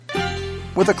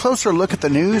with a closer look at the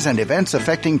news and events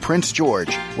affecting Prince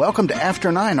George. Welcome to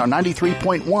After 9 on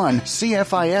 93.1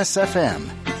 CFIS FM.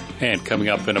 And coming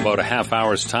up in about a half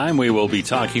hour's time, we will be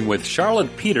talking with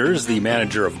Charlotte Peters, the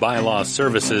manager of bylaw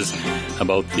services,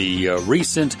 about the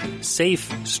recent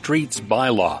Safe Streets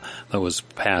bylaw that was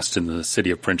passed in the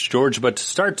city of Prince George. But to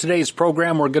start today's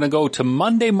program, we're going to go to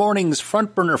Monday morning's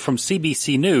Front Burner from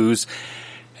CBC News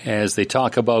as they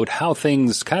talk about how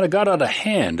things kind of got out of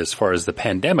hand as far as the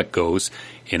pandemic goes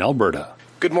in Alberta.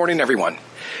 Good morning, everyone.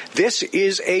 This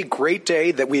is a great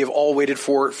day that we have all waited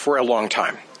for a long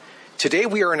time. Today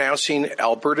we are announcing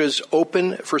Alberta's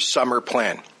Open for Summer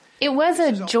plan. It was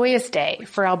a joyous day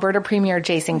for Alberta Premier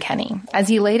Jason Kenney as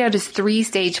he laid out his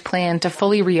three-stage plan to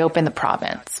fully reopen the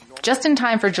province, just in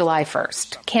time for July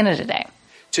 1st, Canada Day.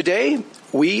 Today,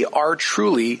 we are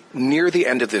truly near the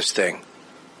end of this thing.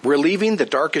 We're leaving the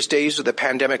darkest days of the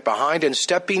pandemic behind and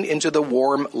stepping into the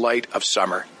warm light of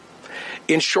summer.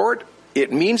 In short,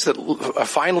 it means that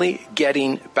finally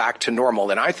getting back to normal,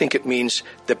 and I think it means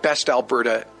the best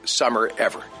Alberta summer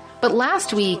ever. But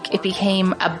last week, it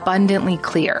became abundantly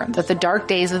clear that the dark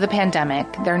days of the pandemic,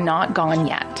 they're not gone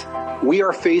yet. We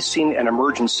are facing an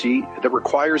emergency that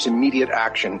requires immediate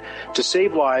action to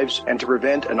save lives and to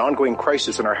prevent an ongoing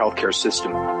crisis in our healthcare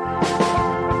system.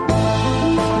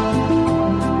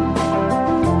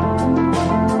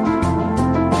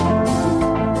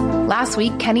 Last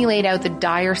week, Kenney laid out the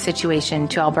dire situation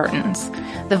to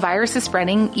Albertans. The virus is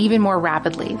spreading even more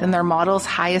rapidly than their model's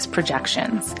highest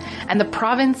projections, and the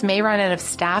province may run out of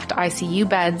staffed ICU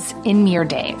beds in mere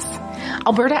days.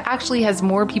 Alberta actually has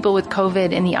more people with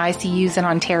COVID in the ICUs than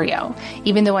Ontario,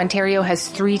 even though Ontario has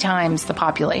 3 times the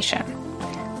population.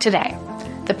 Today,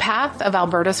 the path of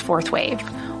Alberta's fourth wave.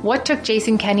 What took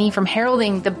Jason Kenney from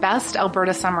heralding the best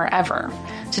Alberta summer ever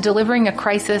to delivering a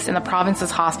crisis in the province's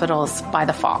hospitals by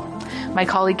the fall? My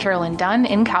colleague Carolyn Dunn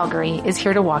in Calgary is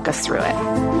here to walk us through it.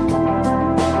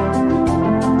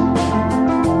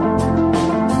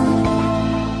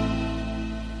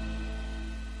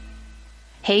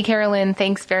 Hey, Carolyn,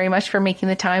 thanks very much for making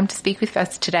the time to speak with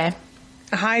us today.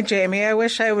 Hi, Jamie. I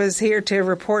wish I was here to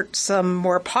report some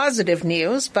more positive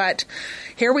news, but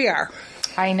here we are.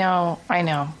 I know.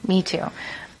 Me too.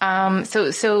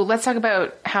 So let's talk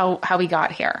about how we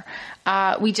got here.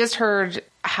 We just heard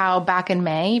how back in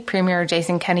May, Premier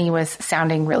Jason Kenney was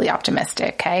sounding really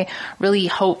optimistic, okay? Really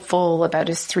hopeful about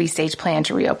his 3-stage plan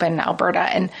to reopen Alberta.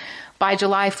 And by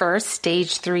July 1st,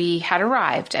 stage 3 had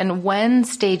arrived. And when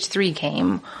stage 3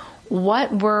 came,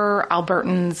 what were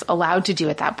Albertans allowed to do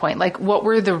at that point? Like, what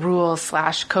were the rules /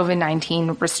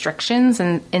 COVID-19 restrictions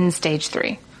in stage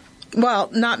 3? Well,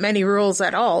 not many rules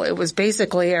at all. It was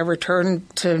basically a return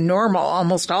to normal.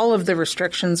 Almost all of the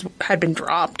restrictions had been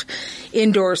dropped.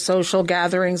 Indoor social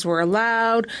gatherings were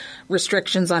allowed.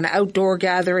 Restrictions on outdoor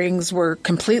gatherings were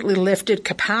completely lifted.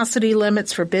 Capacity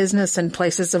limits for business and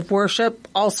places of worship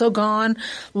also gone.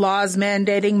 Laws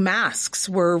mandating masks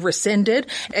were rescinded,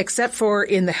 except for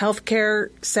in the healthcare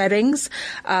settings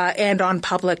and on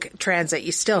public transit.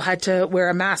 You still had to wear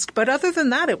a mask. But other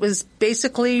than that, it was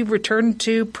basically returned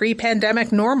to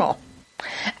pre-pandemic normal.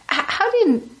 How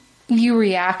did you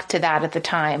react to that at the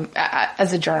time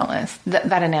as a journalist,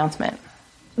 that announcement?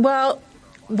 Well,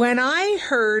 when I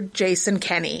heard Jason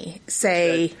Kenney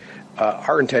say,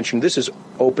 our intention, this is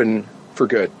open for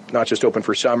good, not just open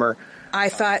for summer. I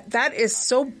thought that is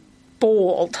so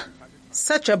bold,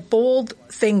 such a bold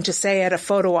thing to say at a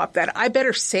photo op that I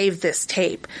better save this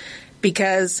tape,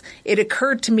 because it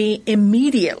occurred to me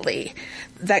immediately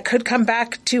that could come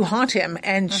back to haunt him.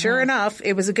 And sure enough,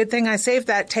 it was a good thing I saved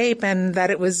that tape and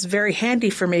that it was very handy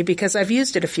for me because I've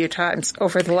used it a few times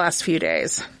over the last few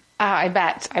days. I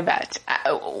bet.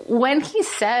 When he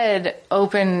said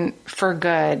open for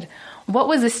good, what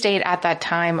was the state at that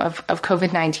time of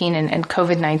COVID-19 and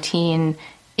COVID-19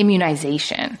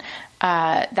 immunization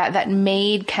that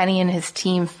made Kenney and his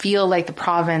team feel like the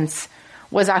province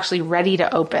was actually ready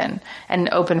to open and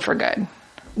open for good?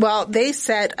 Well, they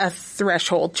set a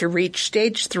threshold to reach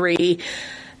stage 3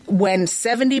 when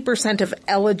 70% of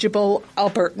eligible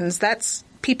Albertans, that's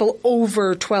people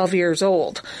over 12 years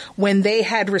old, when they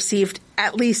had received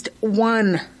at least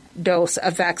 1 dose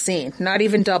of vaccine, not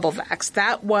even double vax.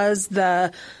 That was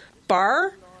the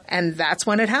bar, and that's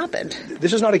when it happened.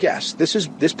 This is not a guess.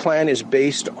 This plan is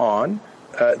based on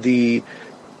the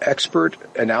expert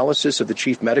analysis of the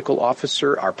chief medical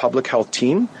officer, our public health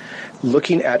team,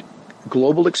 looking at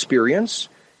global experience.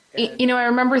 You know, I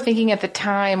remember thinking at the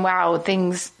time, wow,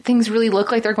 things really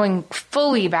look like they're going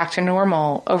fully back to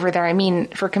normal over there. I mean,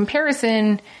 for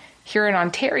comparison, here in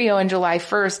Ontario on July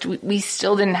 1st, we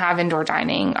still didn't have indoor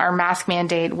dining. Our mask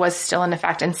mandate was still in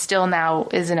effect and still now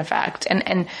is in effect.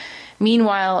 And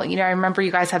meanwhile, I remember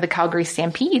you guys had the Calgary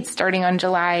Stampede starting on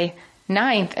July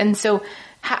 9th. And so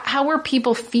how were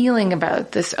people feeling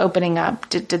about this opening up?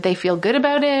 Did they feel good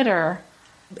about it, or?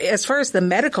 As far as the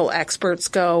medical experts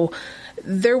go,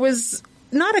 there was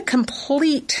not a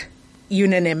complete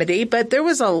unanimity, but there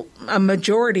was a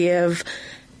majority of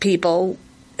people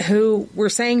who were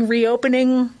saying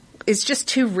reopening is just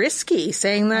too risky,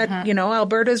 saying that,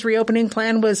 Alberta's reopening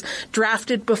plan was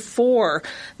drafted before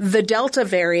the Delta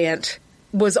variant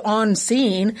was on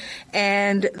scene,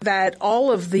 and that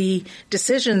all of the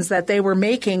decisions that they were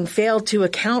making failed to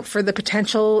account for the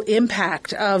potential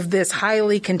impact of this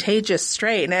highly contagious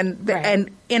strain. And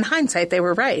in hindsight, they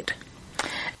were right.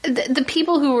 The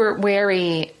people who were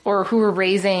wary or who were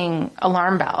raising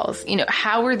alarm bells,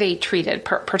 how were they treated,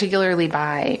 particularly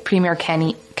by Premier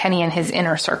Kenney and his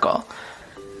inner circle?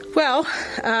 Well,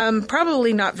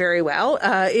 probably not very well.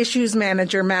 Issues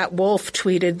manager Matt Wolf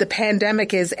tweeted, "The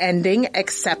pandemic is ending,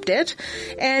 accept it."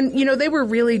 And, they were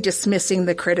really dismissing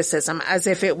the criticism as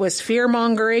if it was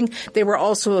fear-mongering. They were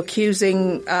also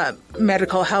accusing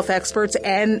medical health experts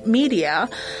and media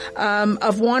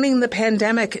of wanting the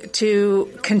pandemic to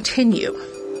continue.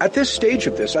 At this stage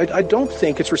of this, I don't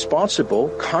think it's responsible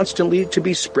constantly to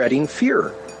be spreading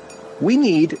fear. We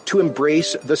need to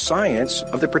embrace the science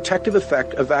of the protective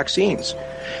effect of vaccines.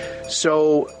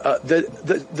 So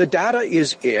the data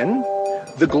is in.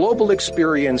 The global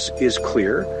experience is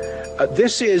clear.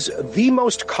 This is one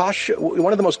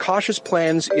of the most cautious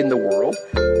plans in the world.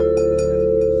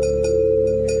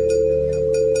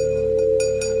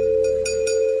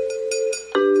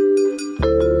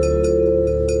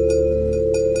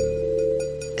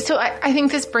 So I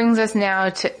think this brings us now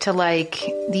to like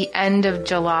the end of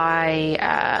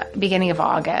July, beginning of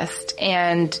August.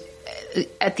 And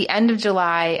at the end of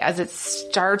July, as it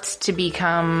starts to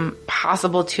become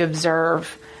possible to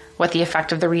observe what the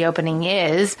effect of the reopening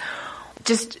is,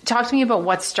 just talk to me about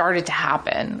what started to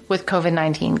happen with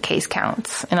COVID-19 case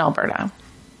counts in Alberta.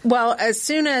 Well, as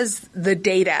soon as the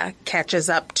data catches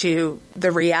up to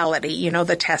the reality,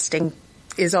 the testing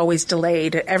is always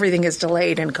delayed. Everything is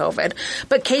delayed in COVID.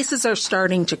 But cases are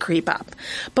starting to creep up.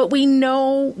 But we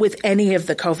know with any of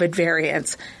the COVID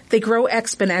variants, they grow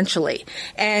exponentially.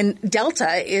 And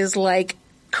Delta is like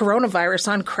coronavirus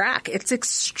on crack. It's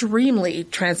extremely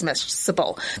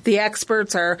transmissible. The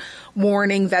experts are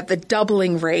warning that the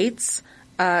doubling rates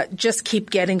just keep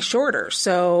getting shorter.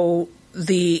 So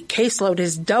the caseload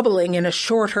is doubling in a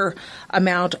shorter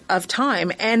amount of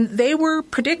time. And they were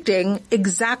predicting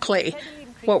exactly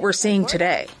what we're seeing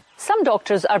today. Some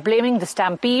doctors are blaming the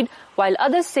stampede, while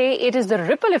others say it is the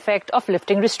ripple effect of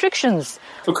lifting restrictions.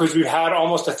 Because we've had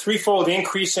almost a threefold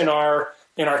increase in our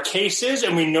cases,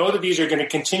 and we know that these are going to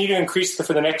continue to increase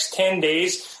for the next 10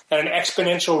 days at an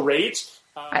exponential rate.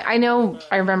 I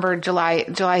remember July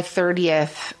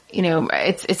 30th,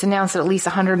 it's announced that at least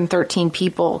 113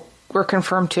 people were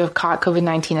confirmed to have caught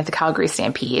COVID-19 at the Calgary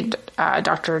Stampede.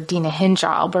 Dr. Dina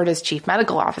Hinshaw, Alberta's chief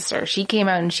medical officer, she came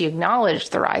out and she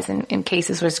acknowledged the rise in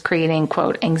cases was creating,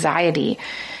 quote, anxiety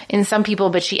in some people,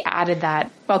 but she added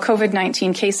that while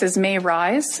COVID-19 cases may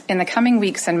rise in the coming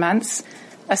weeks and months,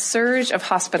 a surge of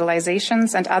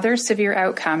hospitalizations and other severe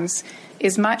outcomes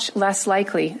is much less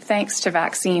likely thanks to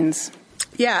vaccines.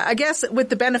 Yeah, I guess with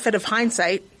the benefit of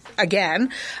hindsight, again,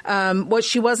 what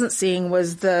she wasn't seeing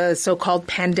was the so-called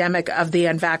pandemic of the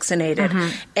unvaccinated. Mm-hmm.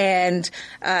 And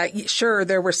sure,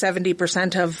 there were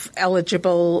 70% of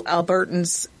eligible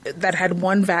Albertans that had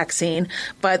one vaccine,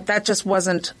 but that just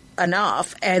wasn't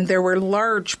enough. And there were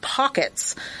large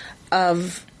pockets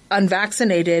of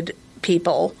unvaccinated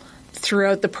people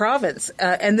throughout the province.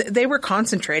 And they were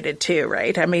concentrated too,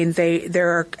 right? I mean, there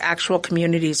are actual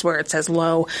communities where it's as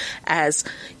low as,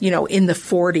 in the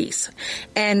 40s.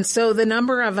 And so the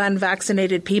number of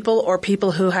unvaccinated people or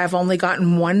people who have only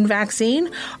gotten one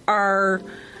vaccine are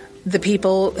the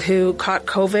people who caught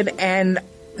COVID, and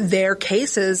their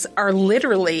cases are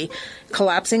literally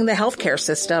collapsing the healthcare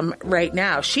system right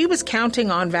now. She was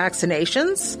counting on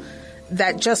vaccinations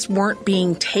that just weren't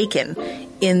being taken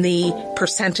in the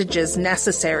percentages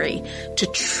necessary to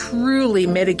truly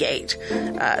mitigate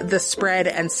the spread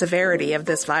and severity of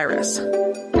this virus.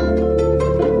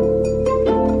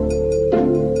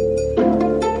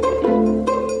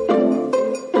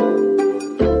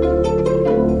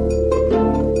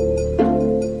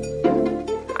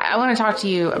 I want to talk to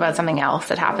you about something else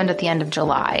that happened at the end of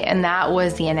July, and that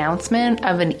was the announcement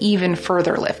of an even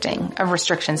further lifting of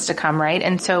restrictions to come, right?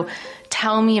 And so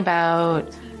tell me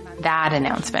about that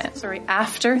announcement.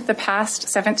 After the past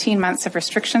 17 months of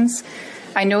restrictions,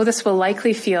 I know this will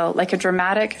likely feel like a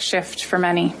dramatic shift for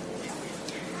many.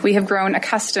 We have grown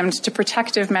accustomed to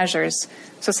protective measures,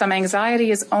 so some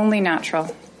anxiety is only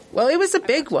natural. Well, it was a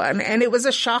big one, and it was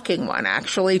a shocking one,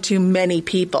 actually, to many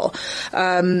people.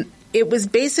 It was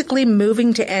basically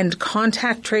moving to end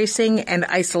contact tracing and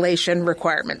isolation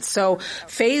requirements. So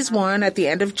phase 1 at the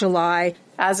end of July.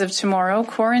 As of tomorrow,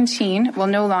 quarantine will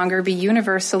no longer be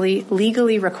universally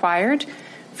legally required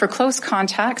for close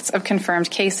contacts of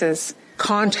confirmed cases.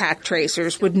 Contact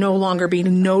tracers would no longer be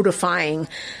notifying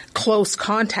close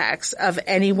contacts of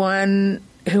anyone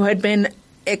who had been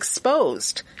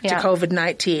exposed to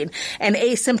COVID-19, and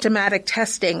asymptomatic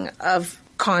testing of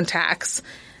contacts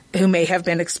who may have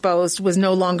been exposed was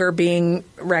no longer being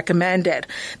recommended.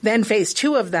 Then phase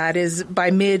 2 of that is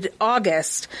by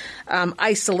mid-August,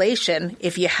 isolation,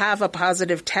 if you have a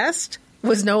positive test,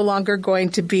 was no longer going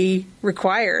to be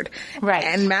required. Right.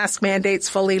 And mask mandates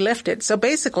fully lifted. So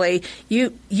basically,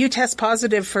 you test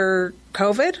positive for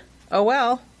COVID, oh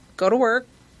well, go to work,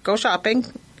 go shopping,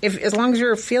 as long as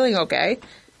you're feeling okay.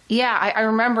 Yeah, I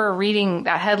remember reading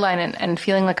that headline and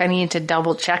feeling like I needed to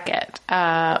double check it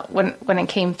when it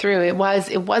came through. It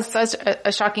was such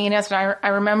a shocking announcement. I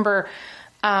remember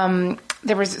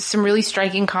there was some really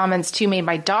striking comments too made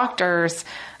by doctors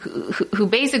who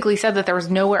basically said that there was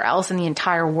nowhere else in the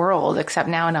entire world except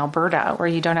now in Alberta where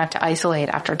you don't have to isolate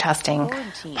after testing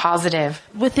positive.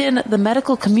 Within the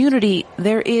medical community,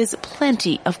 there is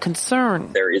plenty of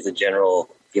concern. There is a general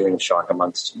feeling of shock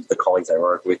amongst the colleagues I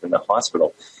work with in the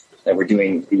hospital that we're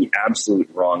doing the absolute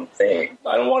wrong thing.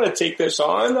 I don't want to take this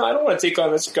on. I don't want to take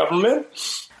on this government.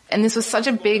 And this was such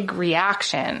a big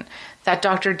reaction that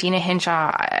Dr. Deena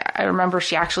Hinshaw, I remember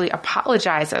she actually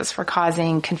apologizes for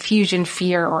causing confusion,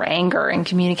 fear, or anger in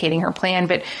communicating her plan,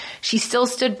 but she still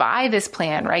stood by this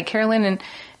plan, right, Carolyn?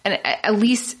 And at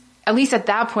least at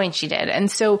that point she did.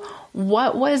 And so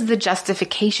what was the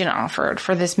justification offered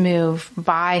for this move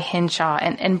by Hinshaw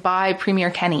and by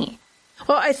Premier Kenney?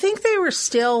 Well, I think they were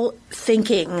still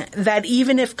thinking that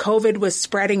even if COVID was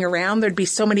spreading around, there'd be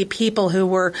so many people who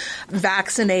were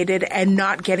vaccinated and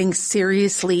not getting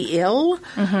seriously ill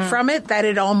from it that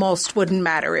it almost wouldn't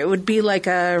matter. It would be like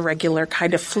a regular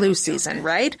kind of flu season,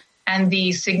 right? And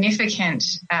the significant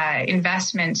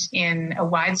investment in a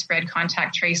widespread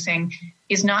contact tracing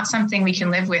is not something we can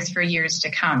live with for years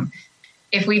to come.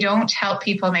 If we don't help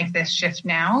people make this shift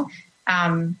now,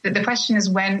 the question is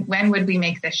when would we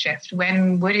make this shift?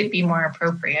 When would it be more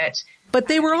appropriate? But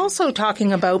they were also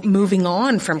talking about moving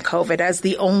on from COVID as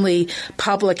the only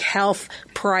public health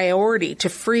priority to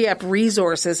free up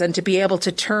resources and to be able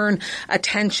to turn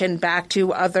attention back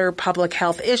to other public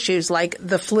health issues like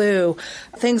the flu,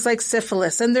 things like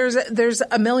syphilis. And there's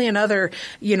a million other,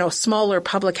 smaller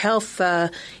public health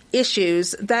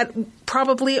issues that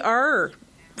probably are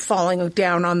falling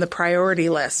down on the priority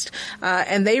list.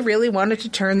 And they really wanted to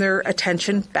turn their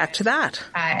attention back to that.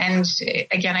 And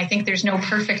again, I think there's no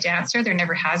perfect answer. There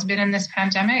never has been in this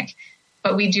pandemic.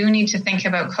 But we do need to think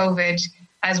about COVID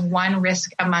as one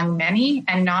risk among many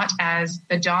and not as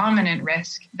the dominant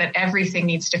risk that everything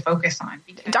needs to focus on.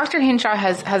 Dr. Hinshaw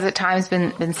has at times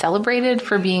been celebrated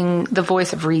for being the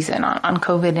voice of reason on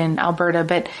COVID in Alberta,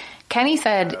 but Kenney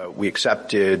said, we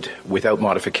accepted without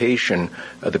modification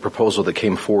the proposal that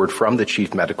came forward from the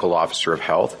Chief Medical Officer of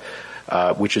Health,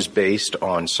 which is based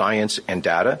on science and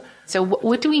data. So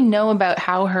what do we know about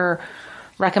how her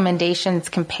recommendations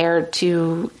compared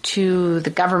to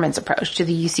the government's approach, to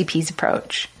the UCP's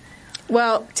approach?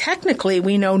 Well, technically,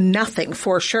 we know nothing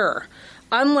for sure.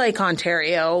 Unlike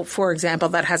Ontario, for example,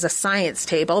 that has a science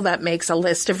table that makes a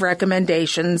list of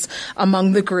recommendations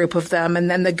among the group of them, and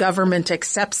then the government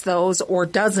accepts those or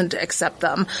doesn't accept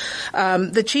them.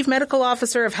 The Chief Medical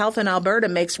Officer of Health in Alberta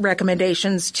makes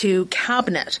recommendations to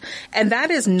Cabinet, and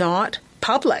that is not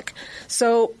public.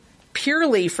 So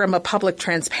purely from a public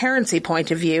transparency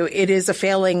point of view, it is a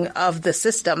failing of the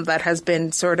system that has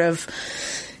been sort of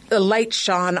the light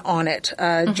shone on it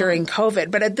during COVID.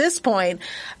 But at this point,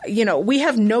 we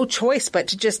have no choice but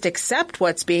to just accept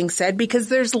what's being said because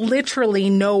there's literally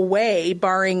no way,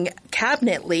 barring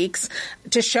cabinet leaks,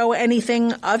 to show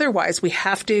anything otherwise. We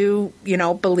have to,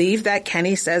 believe that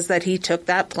Kenney says that he took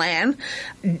that plan,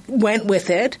 went with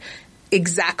it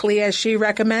exactly as she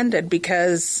recommended,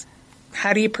 because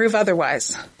how do you prove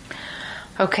otherwise?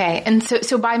 Okay. And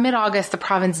so by mid-August, the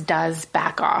province does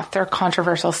back off their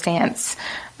controversial stance,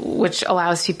 which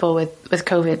allows people with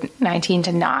COVID-19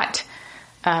 to not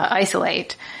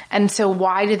isolate. And so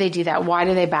why do they do that? Why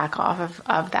do they back off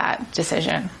of that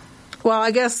decision? Well,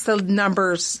 I guess the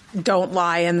numbers don't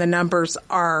lie, and the numbers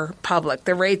are public.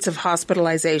 The rates of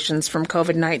hospitalizations from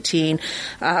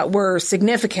COVID-19 were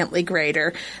significantly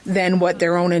greater than what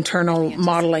their own internal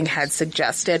modeling had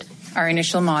suggested. Our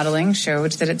initial modeling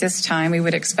showed that at this time we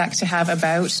would expect to have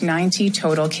about 90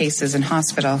 total cases in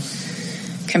hospital.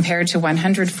 Compared to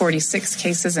 146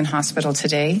 cases in hospital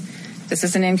today, this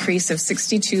is an increase of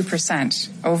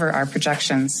 62% over our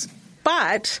projections.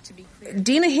 But Dr.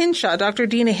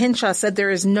 Dina Hinshaw said there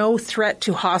is no threat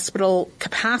to hospital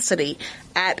capacity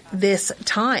at this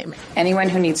time. Anyone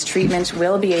who needs treatment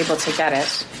will be able to get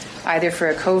it, either for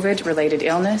a COVID-related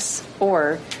illness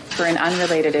or for an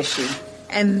unrelated issue.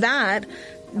 And that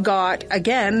got,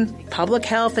 again, public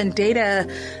health and data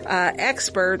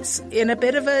experts in a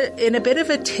bit of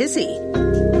a tizzy.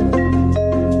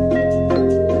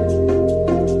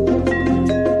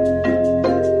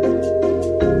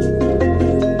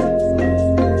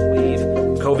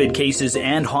 COVID cases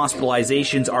and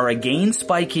hospitalizations are again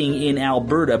spiking in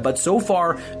Alberta, but so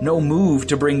far, no move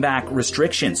to bring back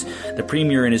restrictions. The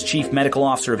Premier and his Chief Medical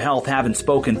Officer of Health haven't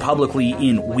spoken publicly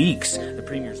in weeks.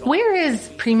 Where is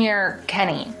Premier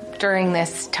Kenney during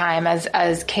this time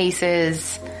as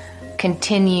cases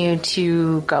continue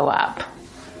to go up?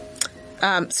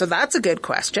 So that's a good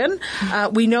question.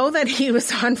 We know that he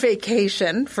was on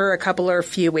vacation for a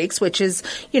few weeks, which is,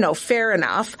 fair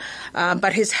enough.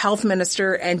 But his health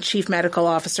minister and chief medical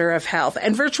officer of health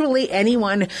and virtually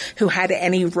anyone who had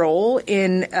any role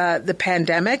in the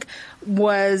pandemic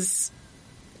was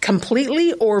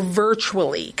completely or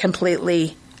virtually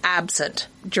completely absent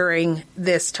during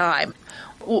this time.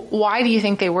 Why do you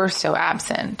think they were so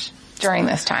absent during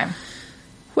this time?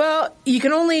 Well, you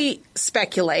can only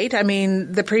speculate. I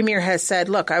mean, the Premier has said,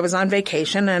 look, I was on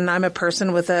vacation and I'm a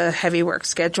person with a heavy work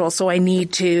schedule, so I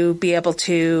need to be able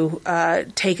to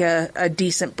take a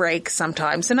decent break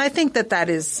sometimes. And I think that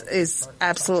is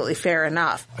absolutely fair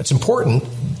enough. It's important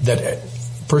that a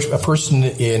person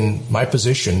in my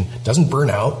position doesn't burn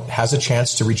out, has a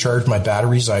chance to recharge my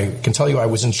batteries. I can tell you I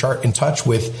was in touch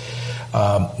with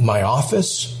my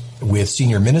office, with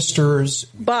senior ministers.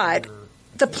 But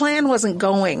the plan wasn't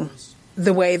going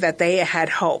the way that they had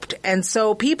hoped. And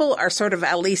so people are sort of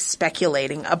at least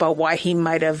speculating about why he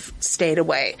might have stayed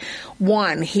away.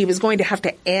 One, he was going to have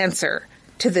to answer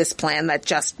to this plan that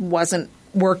just wasn't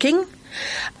working.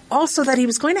 Also, that he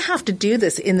was going to have to do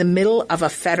this in the middle of a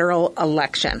federal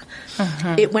election.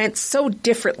 Mm-hmm. It went so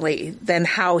differently than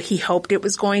how he hoped it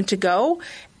was going to go.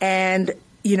 And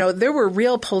there were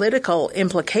real political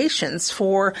implications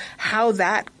for how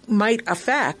that might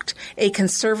affect a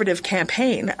conservative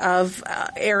campaign of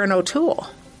Erin O'Toole.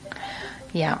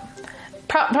 Yeah.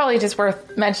 Probably just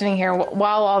worth mentioning here,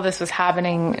 while all this was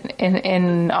happening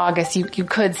in August, you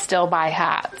could still buy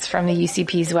hats from the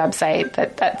UCP's website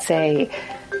that say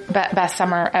Best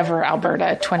Summer Ever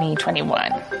Alberta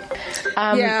 2021.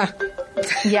 Yeah.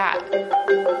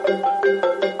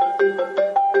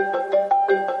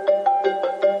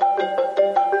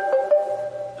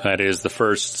 That is the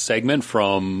first segment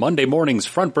from Monday morning's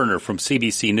Front Burner from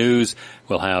CBC News.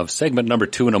 We'll have segment number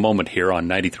 2 in a moment here on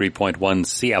 93.1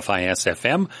 CFIS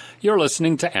FM. You're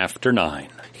listening to After 9.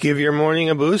 Give your morning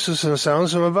a boost with some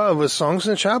sounds from above with Songs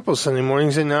in the Chapel, Sunday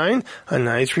mornings at 9 on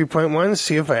 93.1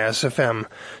 CFIS FM.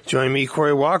 Join me,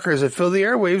 Corey Walker, as I fill the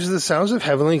airwaves with the sounds of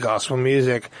heavenly gospel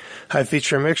music. I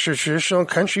feature a mixture of traditional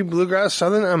country, bluegrass,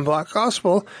 southern, and block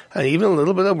gospel, and even a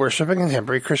little bit of worship and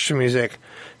contemporary Christian music.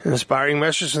 An inspiring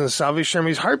message from the Salvation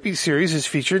Army's Heartbeat series is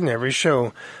featured in every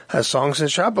show. As Songs in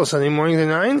the Chapel, Sunday mornings at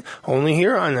 9, only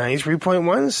here on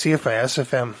 93.1 CFIS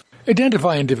FM.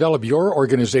 Identify and develop your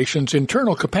organization's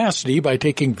internal capacity by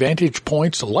taking Vantage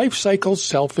Point's Life Cycles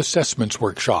Self-Assessments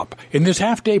Workshop. In this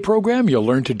half-day program, you'll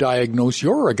learn to diagnose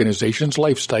your organization's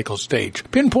life cycle stage,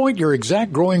 pinpoint your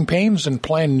exact growing pains, and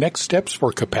plan next steps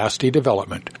for capacity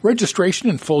development. Registration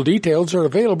and full details are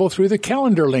available through the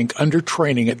calendar link under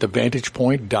training at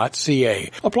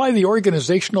thevantagepoint.ca. Apply the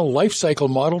organizational life cycle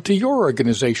model to your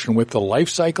organization with the Life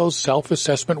Cycles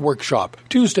Self-Assessment Workshop,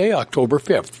 Tuesday, October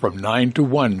 5th from 9 to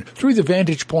 1. Through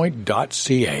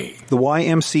thevantagepoint.ca. The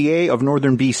YMCA of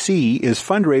Northern BC is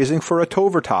fundraising for a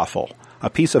Tovertafel, a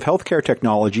piece of healthcare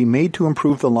technology made to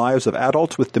improve the lives of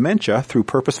adults with dementia through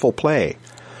purposeful play.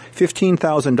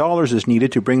 $15,000 is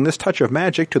needed to bring this touch of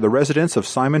magic to the residents of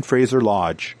Simon Fraser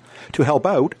Lodge. To help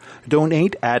out,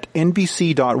 donate at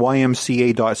nbc.ymca.ca,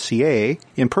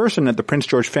 in person at the Prince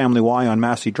George Family Y on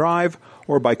Massey Drive,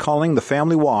 or by calling the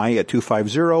Family Y at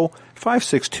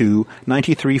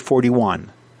 250-562-9341.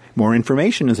 More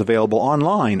information is available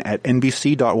online at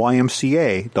nbc.ymca.ca.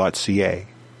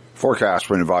 Forecast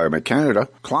from Environment Canada.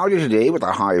 Cloudy today with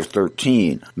a high of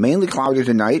 13. Mainly cloudy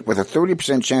tonight with a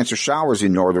 30% chance of showers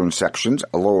in northern sections,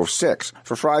 a low of 6.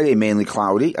 For Friday, mainly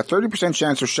cloudy, a 30%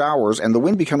 chance of showers, and the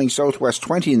wind becoming southwest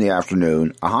 20 in the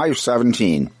afternoon, a high of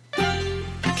 17.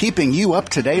 Keeping you up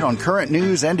to date on current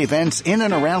news and events in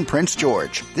and around Prince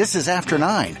George. This is After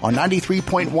 9 on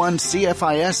 93.1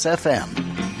 CFIS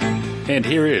FM. And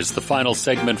here is the final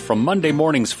segment from Monday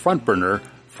morning's Front Burner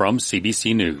from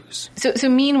CBC News. So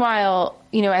meanwhile,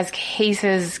 as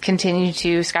cases continue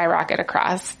to skyrocket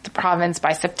across the province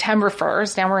by September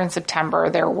 1st, now we're in September,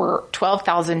 there were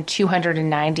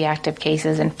 12,290 active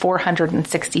cases and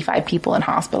 465 people in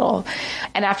hospital.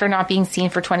 And after not being seen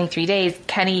for 23 days,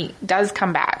 Kenny does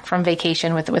come back from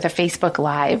vacation with a Facebook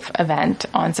Live event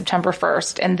on September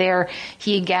 1st. And there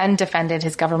he again defended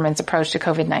his government's approach to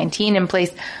COVID-19 and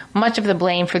placed much of the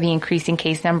blame for the increasing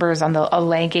case numbers on the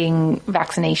lagging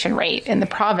vaccination rate in the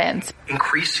province.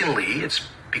 Increasingly, it's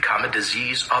become a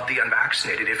disease of the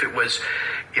unvaccinated.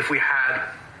 If we had,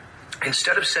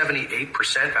 instead of 78%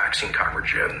 vaccine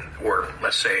coverage, or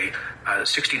let's say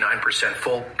 69%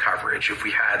 full coverage, if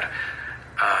we had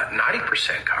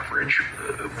 90% coverage,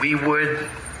 we would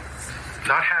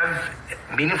not have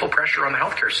meaningful pressure on the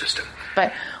healthcare system.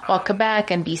 But while Quebec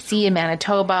and BC and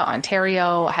Manitoba,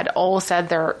 Ontario had all said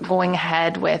they're going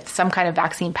ahead with some kind of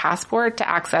vaccine passport to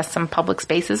access some public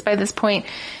spaces by this point,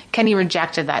 Kenny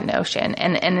rejected that notion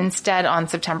and instead on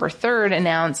September 3rd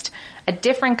announced a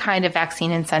different kind of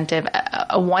vaccine incentive,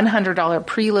 a $100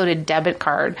 preloaded debit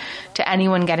card to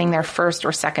anyone getting their first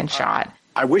or second shot.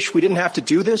 I wish we didn't have to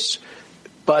do this,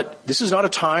 but this is not a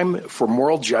time for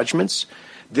moral judgments.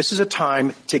 This is a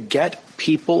time to get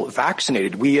people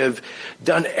vaccinated. We have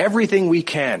done everything we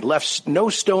can, left no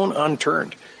stone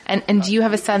unturned. And do you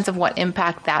have a sense of what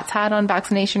impact that's had on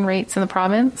vaccination rates in the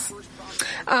province?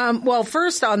 Well,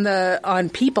 first on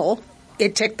people,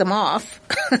 it ticked them off.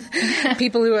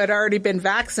 People who had already been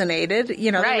vaccinated,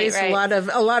 there was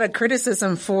a lot of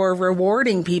criticism for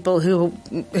rewarding people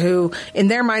who in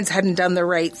their minds hadn't done the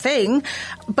right thing,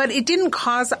 but it didn't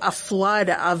cause a flood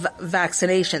of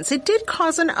vaccinations. It did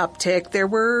cause an uptick. There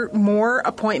were more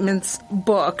appointments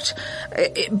booked,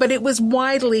 but it was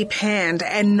widely panned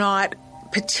and not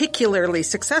particularly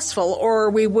successful, or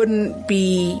we wouldn't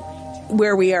be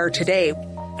where we are today.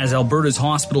 As Alberta's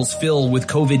hospitals fill with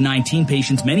COVID-19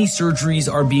 patients, many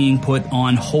surgeries are being put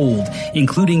on hold,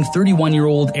 including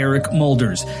 31-year-old Eric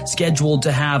Mulders, scheduled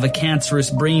to have a cancerous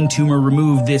brain tumor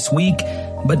removed this week,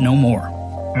 but no more.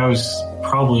 I was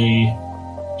probably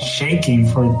shaking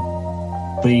for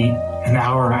an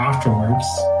hour afterwards.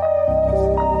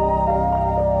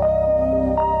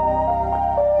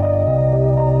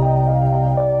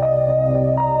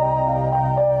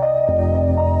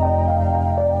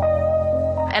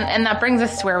 And that brings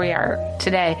us to where we are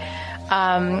today.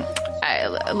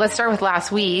 Let's start with last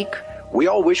week. We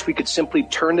all wish we could simply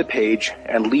turn the page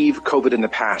and leave COVID in the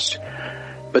past.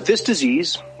 But this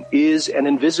disease is an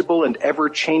invisible and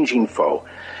ever-changing foe,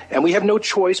 and we have no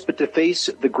choice but to face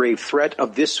the grave threat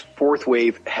of this fourth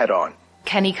wave head-on.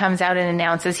 Kenny comes out and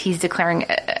announces he's declaring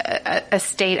a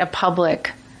state of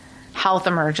public health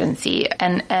emergency,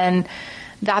 and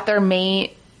that there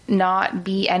may not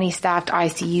be any staffed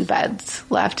ICU beds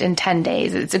left in 10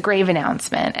 days. It's a grave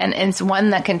announcement, and it's one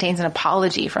that contains an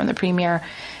apology from the Premier.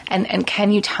 And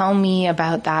can you tell me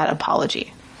about that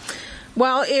apology?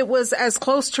 Well, it was as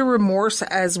close to remorse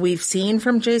as we've seen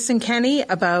from Jason Kenney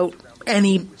about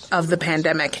any of the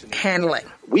pandemic handling.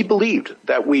 We believed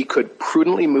that we could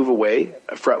prudently move away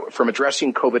from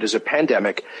addressing COVID as a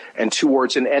pandemic and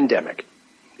towards an endemic.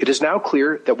 It is now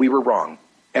clear that we were wrong,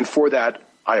 and for that,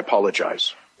 I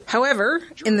apologize. However,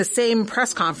 in the same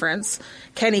press conference,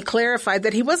 Kenny clarified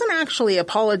that he wasn't actually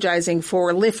apologizing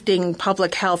for lifting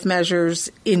public health measures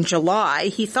in July.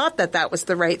 He thought that was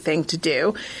the right thing to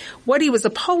do. What he was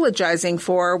apologizing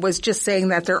for was just saying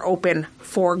that they're open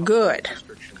for good.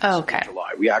 Okay.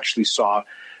 We actually saw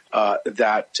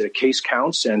that case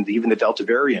counts and even the Delta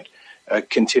variant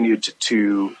continued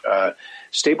to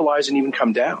stabilize and even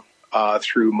come down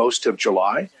through most of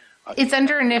July. It's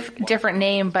under a different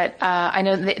name, but I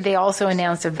know they also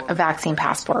announced a vaccine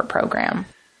passport program.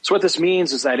 So what this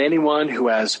means is that anyone who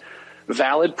has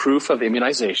valid proof of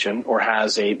immunization or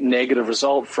has a negative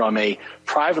result from a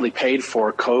privately paid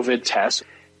for COVID test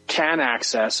can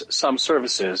access some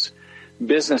services,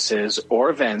 businesses, or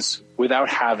events without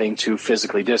having to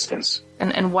physically distance.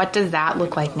 And what does that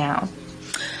look like now?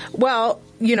 Well,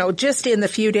 just in the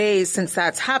few days since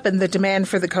that's happened, the demand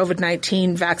for the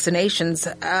COVID-19 vaccinations,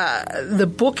 the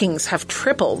bookings have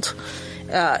tripled.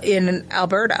 in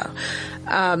Alberta.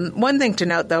 One thing to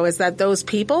note, though, is that those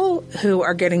people who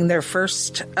are getting their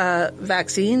first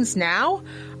vaccines now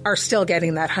are still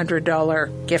getting that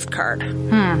 $100 gift card.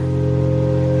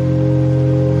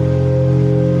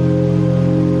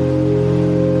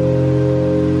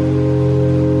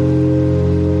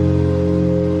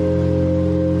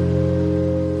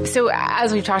 So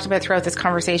as we've talked about throughout this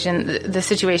conversation, the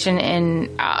situation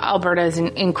in Alberta is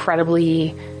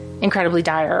incredibly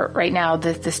dire right now.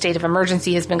 The state of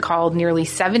emergency has been called. Nearly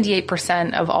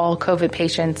 78% of all COVID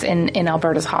patients in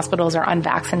Alberta's hospitals are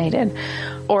unvaccinated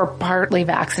or partly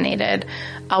vaccinated.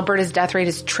 Alberta's death rate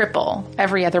is triple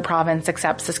every other province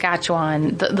except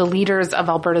Saskatchewan. The leaders of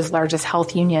Alberta's largest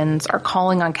health unions are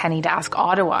calling on Kenney to ask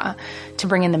Ottawa to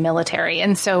bring in the military.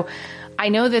 And so I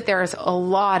know that there's a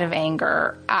lot of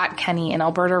anger at Kenney in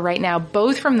Alberta right now,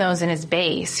 both from those in his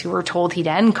base who were told he'd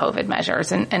end COVID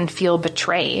measures and feel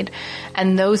betrayed,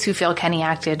 and those who feel Kenney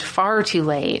acted far too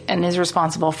late and is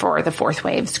responsible for the fourth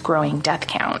wave's growing death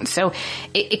count. So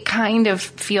it kind of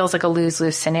feels like a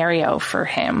lose-lose scenario for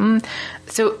him.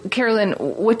 So, Carolyn,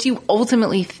 what do you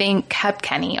ultimately think kept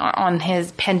Kenney on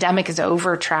his pandemic is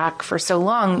over track for so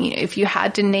long? If you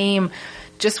had to name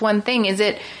just one thing, is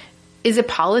it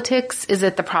politics? Is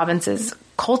it the province's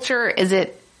culture? Is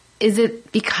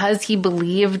it because he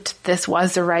believed this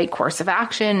was the right course of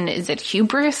action? Is it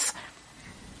hubris?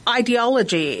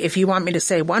 Ideology, if you want me to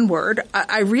say one word.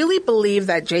 I really believe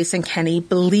that Jason Kenney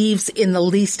believes in the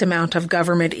least amount of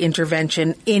government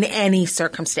intervention in any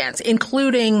circumstance,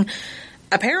 including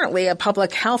apparently a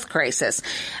public health crisis.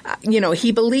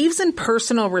 He believes in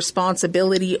personal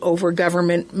responsibility over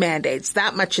government mandates.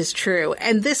 That much is true.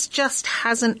 And this just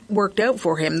hasn't worked out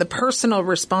for him. The personal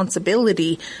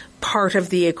responsibility part of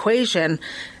the equation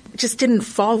just didn't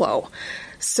follow.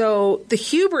 So the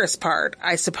hubris part,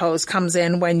 I suppose, comes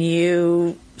in when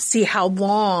you see how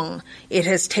long it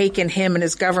has taken him and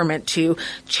his government to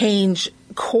change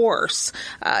course,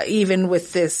 even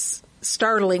with this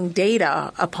startling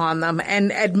data upon them,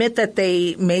 and admit that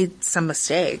they made some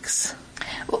mistakes.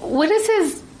 What does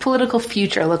his political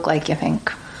future look like, you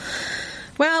think?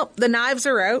 Well, the knives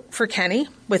are out for Kenney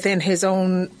within his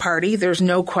own party. There's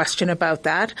no question about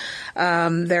that.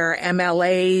 There are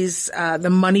MLAs, the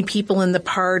money people in the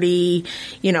party.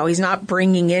 He's not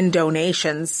bringing in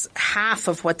donations, half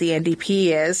of what the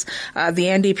NDP is. The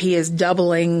NDP is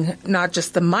doubling not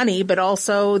just the money, but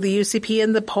also the UCP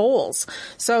in the polls.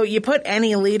 So you put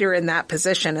any leader in that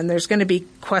position, and there's going to be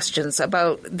questions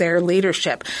about their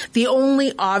leadership. The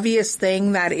only obvious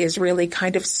thing that is really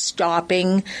kind of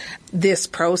stopping this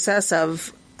process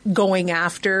of going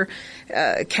after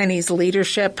Kenney's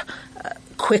leadership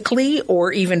quickly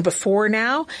or even before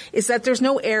now is that there's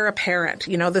no heir apparent.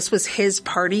 This was his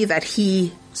party that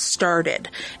he started,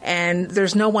 and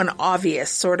there's no one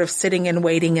obvious sort of sitting and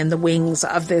waiting in the wings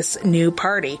of this new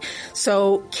party.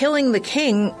 So killing the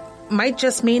king might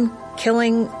just mean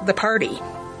killing the party.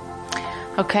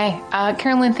 Okay.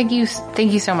 Carolyn, thank you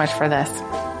so much for this.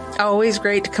 Always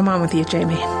great to come on with you,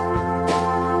 Jamie.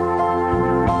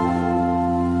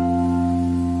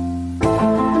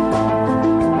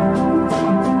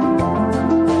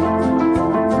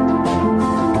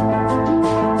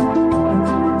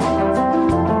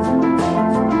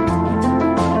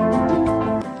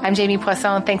 I'm Jamie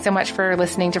Poisson. Thanks so much for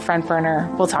listening to Front Burner.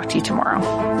 We'll talk to you tomorrow.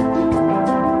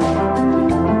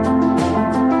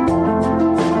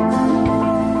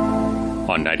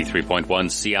 On 93.1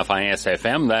 CFIS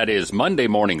FM, that is Monday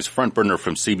morning's Front Burner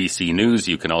from CBC News.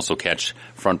 You can also catch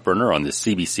Front Burner on the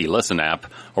CBC Listen app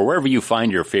or wherever you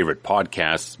find your favorite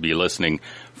podcasts. Be listening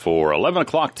for 11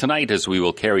 o'clock tonight as we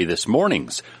will carry this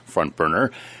morning's Front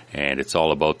Burner. And it's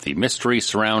all about the mystery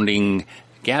surrounding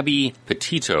Gabby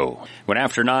Petito. When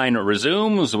After 9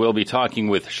 resumes, we'll be talking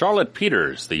with Charlotte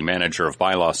Peters, the manager of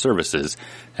bylaw services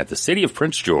at the City of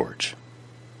Prince George.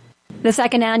 The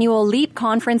second annual LEAP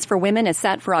Conference for Women is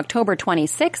set for October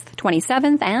 26th,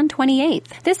 27th, and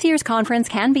 28th. This year's conference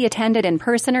can be attended in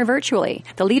person or virtually.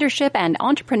 The Leadership and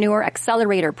Entrepreneur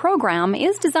Accelerator program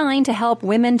is designed to help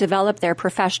women develop their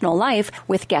professional life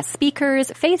with guest speakers,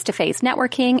 face-to-face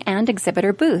networking, and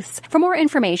exhibitor booths. For more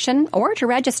information or to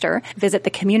register, visit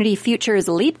the Community Futures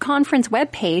LEAP Conference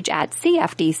webpage at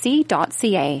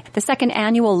cfdc.ca. The second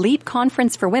annual LEAP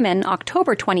Conference for Women,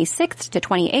 October 26th to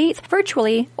 28th,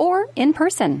 virtually or in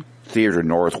person. Theatre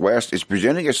Northwest is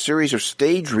presenting a series of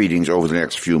stage readings over the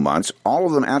next few months, all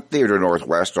of them at Theatre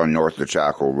Northwest on North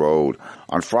Lechako Road.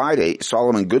 On Friday,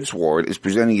 Solomon Goodsward is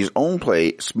presenting his own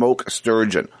play, Smoke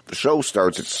Sturgeon. The show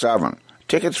starts at 7.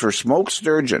 Tickets for Smoke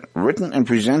Sturgeon, written and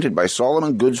presented by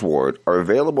Solomon Goodsward, are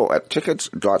available at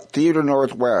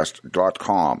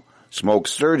tickets.theatrenorthwest.com. Smoked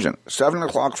sturgeon, 7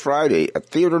 o'clock Friday at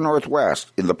Theatre Northwest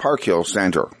in the Park Hill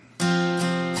Centre.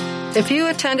 If you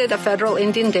attended a federal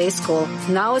Indian Day school,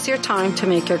 now is your time to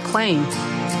make your claim.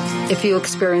 If you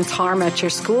experience harm at your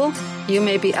school, you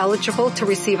may be eligible to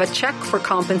receive a check for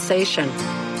compensation.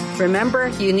 Remember,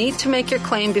 you need to make your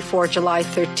claim before July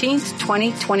 13th,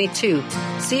 2022.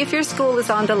 See if your school is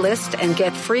on the list and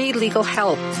get free legal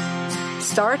help.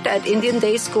 Start at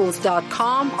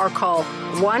IndianDaySchools.com or call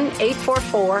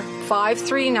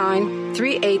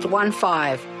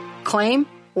 1-844-539-3815. Claim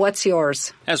what's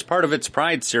yours. As part of its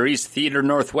Pride series, Theatre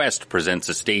Northwest presents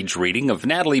a stage reading of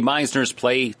Natalie Meisner's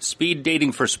play Speed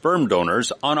Dating for Sperm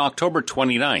Donors on October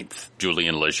 29th.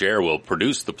 Julian Legere will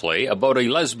produce the play about a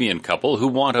lesbian couple who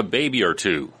want a baby or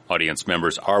two. Audience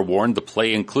members are warned the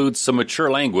play includes some mature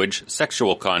language,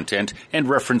 sexual content, and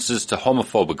references to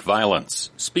homophobic violence.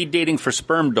 Speed Dating for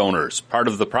Sperm Donors, part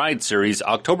of the Pride series,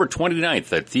 October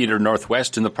 29th at Theatre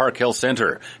Northwest in the Park Hill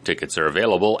Centre. Tickets are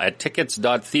available at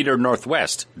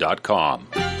tickets.theatrenorthwest.com.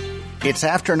 It's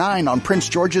after 9 on Prince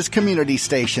George's Community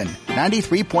Station,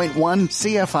 93.1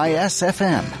 CFIS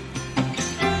FM.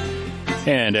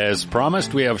 And as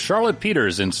promised, we have Charlotte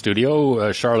Peters in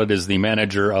studio. Charlotte is the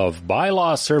manager of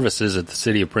bylaw services at the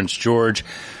City of Prince George.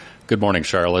 Good morning,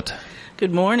 Charlotte.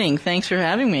 Good morning. Thanks for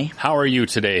having me. How are you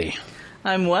today?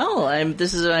 I'm well.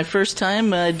 This is my first time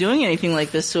doing anything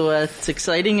like this, so it's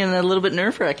exciting and a little bit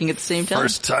nerve-wracking at the same time.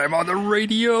 First time on the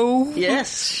radio?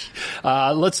 Yes.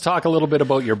 Let's talk a little bit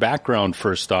about your background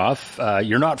first off.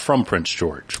 You're not from Prince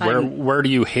George. Where do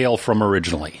you hail from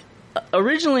originally?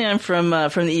 Originally, I'm from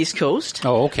the East Coast.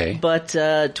 Oh, okay. But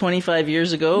 25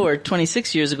 years ago, or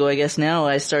 26 years ago, I guess now,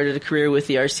 I started a career with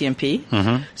the RCMP.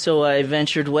 Mm-hmm. So I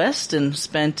ventured west and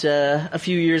spent a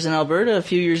few years in Alberta, a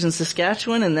few years in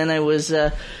Saskatchewan, and then I was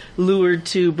lured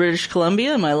to British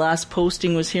Columbia. My last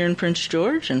posting was here in Prince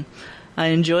George, and I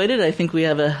enjoyed it. I think we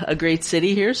have a great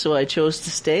city here, so I chose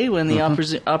to stay when the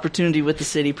opportunity with the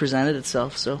city presented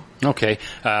itself. So okay.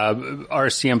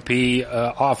 RCMP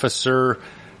officer...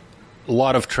 A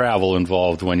lot of travel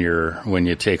involved when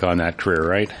you take on that career,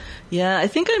 right? Yeah, I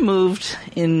think I moved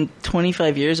in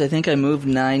 25 years. I think I moved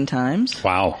 9 times.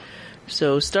 Wow.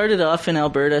 So started off in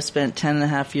Alberta, spent 10 and a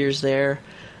half years there.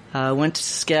 Went to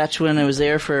Saskatchewan. I was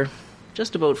there for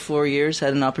just about 4 years.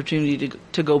 Had an opportunity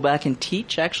to go back and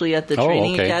teach, actually, at the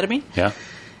training academy. Yeah.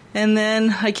 And then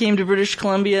I came to British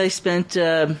Columbia. I spent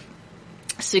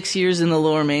 6 years in the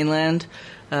Lower Mainland.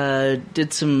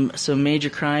 Did some major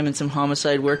crime and some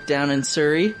homicide work down in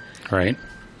Surrey. Right.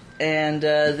 And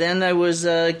then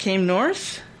I came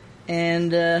north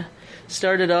and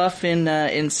started off in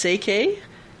Sayke,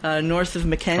 north of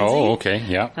Mackenzie. Oh, okay,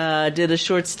 yeah. Did a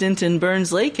short stint in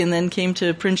Burns Lake and then came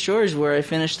to Prince George where I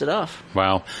finished it off.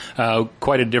 Wow.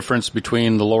 Quite a difference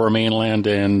between the Lower Mainland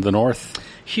and the north?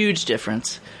 Huge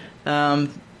difference.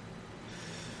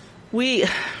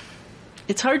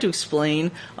 It's hard to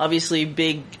explain. Obviously,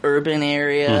 big urban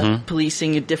area,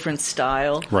 policing a different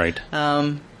style. Right.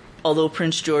 Although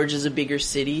Prince George is a bigger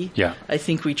city, yeah. I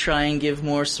think we try and give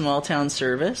more small-town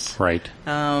service. Right.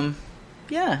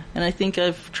 Yeah, and I think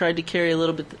I've tried to carry a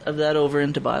little bit of that over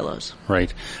into bylaws.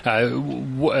 Right.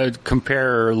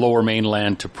 Compare Lower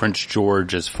Mainland to Prince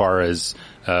George as far as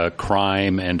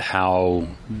crime and how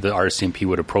the RCMP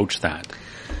would approach that.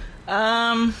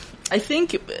 I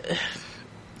think...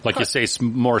 Like you say,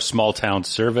 more small-town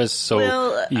service,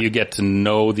 so you get to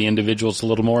know the individuals a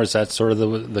little more. Is that sort of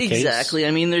the case? Exactly.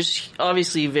 I mean, there's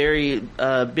obviously very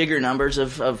bigger numbers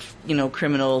of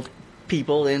criminal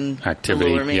people in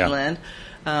activity, the Lower Mainland. Yeah.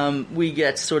 We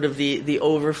get sort of the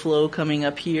overflow coming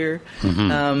up here.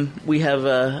 Mm-hmm. We have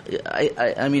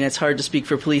I mean, it's hard to speak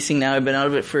for policing now. I've been out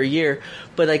of it for a year,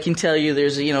 but I can tell you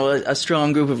there's a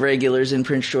strong group of regulars in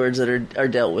Prince George that are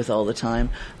dealt with all the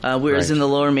time. Whereas in the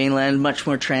Lower Mainland, much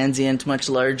more transient, much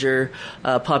larger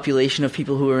population of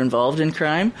people who are involved in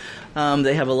crime.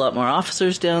 They have a lot more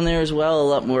officers down there as well, a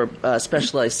lot more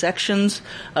specialized sections.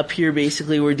 Up here,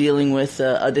 basically, we're dealing with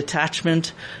a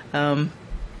detachment.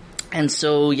 And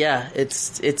so, yeah,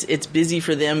 it's busy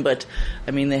for them, but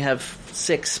I mean, they have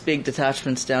 6 big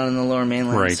detachments down in the Lower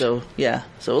Mainland. Right. So, yeah,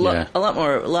 so a lot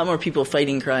more people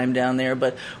fighting crime down there,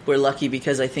 but we're lucky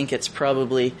because I think it's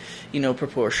probably,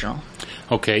 proportional.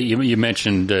 Okay, you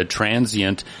mentioned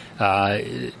transient.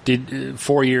 Did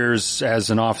 4 years as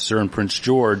an officer in Prince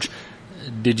George,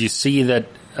 did you see that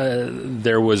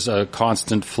there was a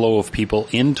constant flow of people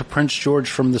into Prince George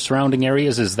from the surrounding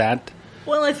areas? Is that...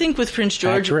 Well, I think with Prince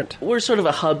George, we're sort of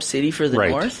a hub city for the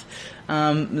north.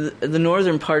 The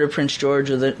northern part of Prince George,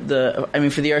 or for the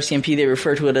RCMP, they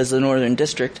refer to it as the Northern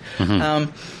District.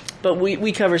 Mm-hmm. but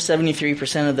we cover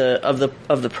 73%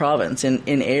 of the province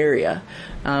in area.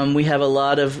 We have a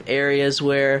lot of areas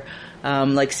where,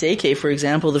 like Seike, for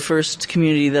example, the first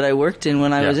community that I worked in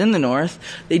when I was in the north,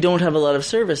 they don't have a lot of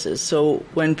services. So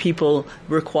when people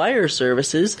require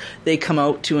services, they come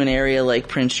out to an area like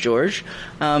Prince George,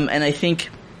 and I think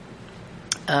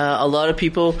a lot of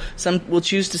people, some will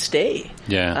choose to stay.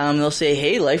 Yeah. They'll say,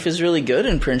 hey, life is really good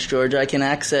in Prince George. I can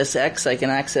access X, I can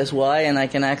access Y, and I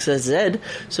can access Z.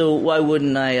 So why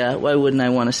wouldn't I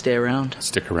want to stay around?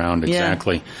 Stick around,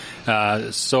 exactly.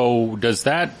 Yeah. So does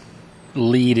that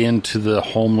lead into the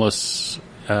homeless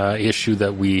issue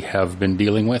that we have been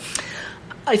dealing with?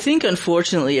 I think,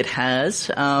 unfortunately, it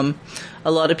has. A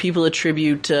lot of people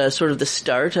attribute sort of the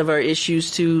start of our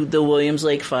issues to the Williams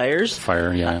Lake fires.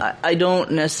 I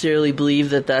don't necessarily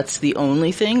believe that that's the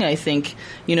only thing. I think,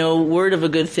 word of a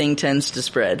good thing tends to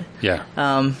spread. Yeah.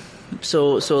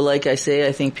 So like I say,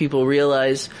 I think people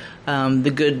realize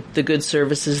the good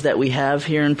services that we have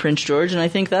here in Prince George, and I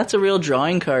think that's a real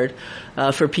drawing card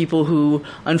for people who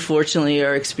unfortunately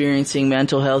are experiencing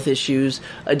mental health issues,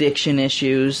 addiction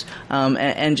issues,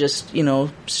 and just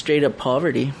straight up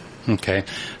poverty. Okay,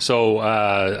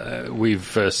 so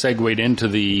we've segued into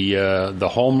the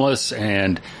homeless,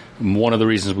 and one of the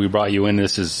reasons we brought you in,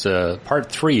 this is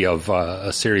part 3 of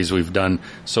a series we've done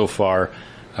so far,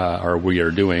 or we are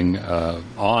doing,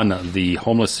 on the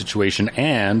homeless situation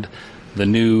and the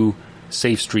new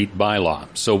Safe Street bylaw.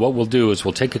 So what we'll do is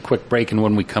we'll take a quick break, and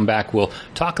when we come back, we'll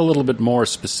talk a little bit more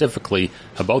specifically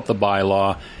about the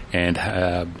bylaw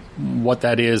and what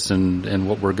that is and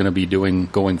what we're going to be doing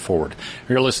going forward.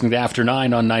 You're listening to After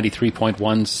 9 on 93.1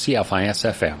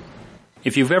 CFIS FM.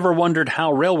 If you've ever wondered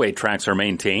how railway tracks are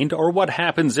maintained or what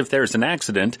happens if there's an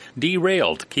accident,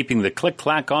 Derailed, Keeping the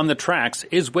Click-Clack on the Tracks,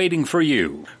 is waiting for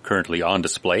you. Currently on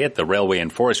display at the Railway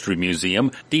and Forestry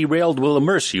Museum, Derailed will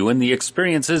immerse you in the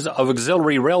experiences of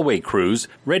auxiliary railway crews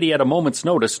ready at a moment's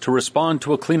notice to respond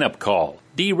to a cleanup call.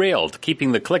 Derailed,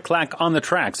 Keeping the Click-Clack on the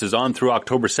Tracks is on through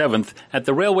October 7th at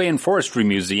the Railway and Forestry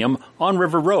Museum on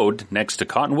River Road next to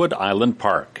Cottonwood Island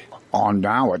Park. On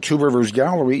now at Two Rivers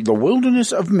Gallery, The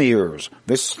Wilderness of Mears.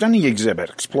 This stunning exhibit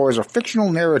explores a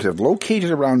fictional narrative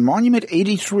located around Monument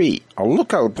 83, a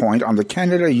lookout point on the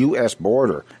Canada-U.S.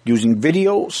 border. Using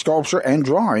video, sculpture, and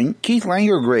drawing, Keith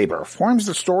Langergraber forms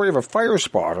the story of a fire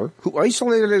spotter who,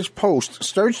 isolated at his post,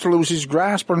 starts to lose his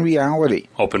grasp on reality.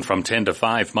 Open from 10 to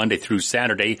 5 Monday through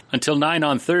Saturday until 9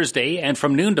 on Thursday, and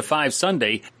from noon to 5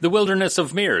 Sunday, The Wilderness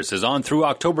of Mears is on through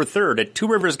October 3rd at Two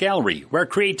Rivers Gallery, where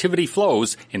creativity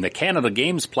flows in the Canada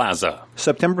Games Plaza.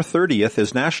 September 30th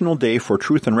is National Day for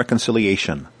Truth and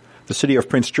Reconciliation. The City of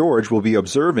Prince George will be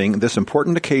observing this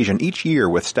important occasion each year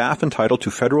with staff entitled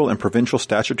to federal and provincial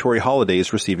statutory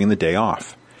holidays receiving the day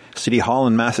off. City Hall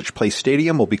and Massich Place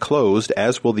Stadium will be closed,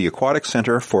 as will the Aquatic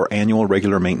Center for annual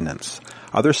regular maintenance.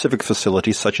 Other civic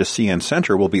facilities such as CN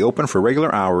Center will be open for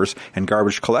regular hours, and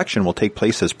garbage collection will take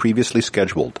place as previously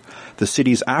scheduled. The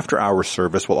city's after-hours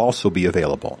service will also be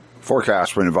available.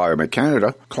 Forecast for Environment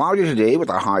Canada. Cloudy today with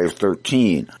a high of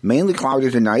 13. Mainly cloudy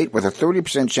tonight with a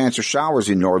 30% chance of showers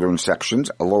in northern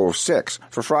sections, a low of 6.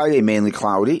 For Friday, mainly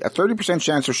cloudy, a 30%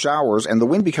 chance of showers, and the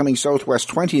wind becoming southwest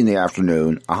 20 in the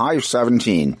afternoon, a high of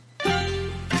 17.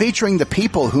 Featuring the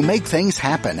people who make things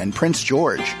happen in Prince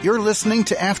George. You're listening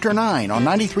to After 9 on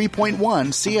 93.1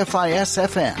 CFIS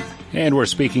FM. And we're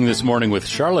speaking this morning with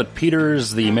Charlotte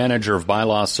Peters, the Manager of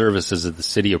Bylaw Services at the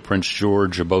City of Prince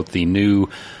George, about the new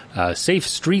Safe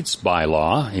Streets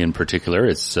bylaw in particular.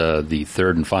 It's the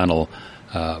third and final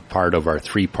part of our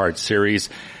 3-part series.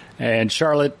 And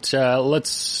Charlotte,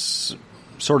 let's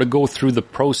sort of go through the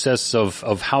process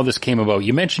of how this came about.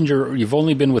 You mentioned you've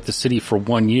only been with the city for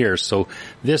 1 year, so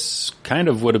this kind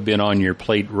of would have been on your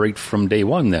plate right from day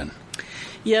one then.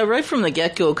 Yeah, right from the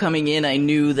get-go coming in, I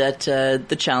knew that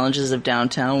the challenges of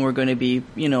downtown were going to be,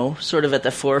 sort of at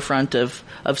the forefront of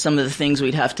some of the things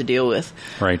we'd have to deal with.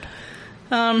 Right.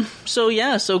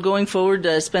 So going forward,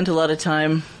 I spent a lot of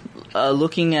time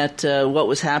looking at what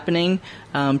was happening,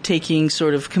 taking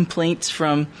sort of complaints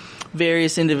from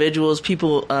various individuals,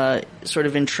 people sort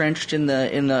of entrenched in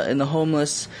the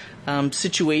homeless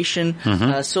situation,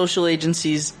 social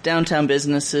agencies, downtown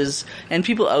businesses, and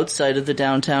people outside of the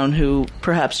downtown who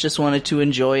perhaps just wanted to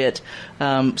enjoy it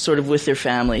sort of with their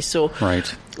family. So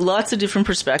lots of different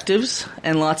perspectives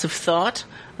and lots of thought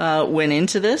went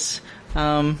into this.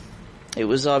 It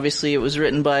was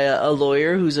written by a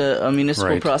lawyer who's a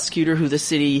municipal prosecutor who the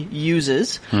city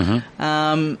uses.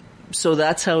 So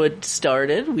that's how it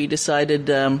started. We decided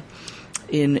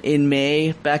in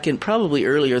May, back in probably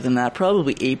earlier than that,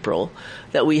 probably April,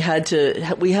 that we had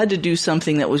to do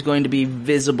something that was going to be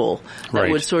visible, that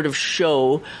would sort of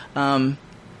show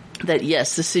that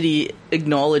yes, the city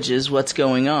acknowledges what's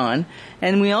going on,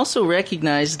 and we also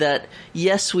recognize that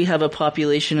yes, we have a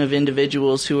population of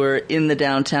individuals who are in the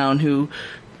downtown who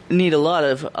need a lot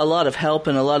of help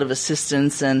and a lot of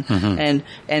assistance, and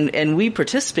and we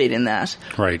participate in that.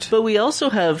 Right. But we also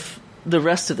have the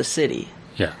rest of the city.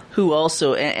 Yeah. Who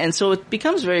also, and so it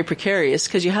becomes very precarious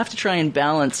because you have to try and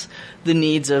balance the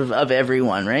needs of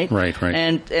everyone, right? Right.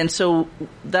 And so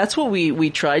that's what we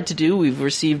tried to do. We've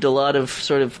received a lot of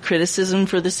sort of criticism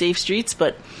for the Safe Streets,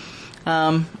 but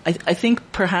I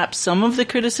think perhaps some of the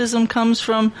criticism comes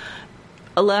from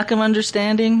a lack of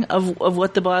understanding of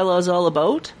what the bylaw is all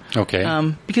about.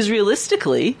 Okay. Because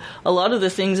realistically, a lot of the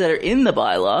things that are in the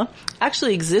bylaw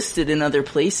actually existed in other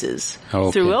places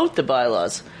throughout the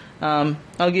bylaws.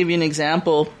 I'll give you an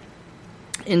example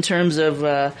in terms of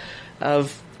the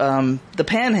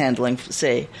panhandling,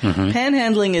 say.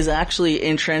 Panhandling is actually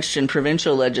entrenched in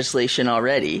provincial legislation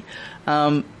already,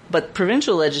 but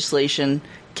provincial legislation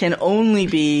can only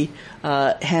be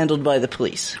handled by the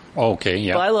police. Okay,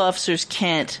 yeah. Bylaw officers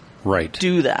can't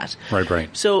do that. Right.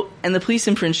 So, and the police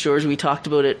in Prince George, we talked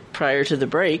about it prior to the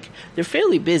break, they're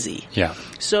fairly busy. Yeah.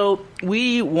 So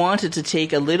we wanted to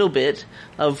take a little bit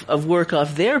of work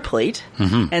off their plate,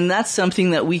 and that's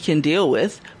something that we can deal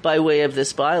with by way of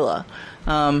this bylaw.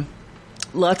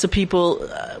 Lots of people,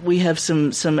 we have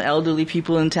some elderly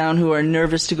people in town who are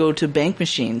nervous to go to bank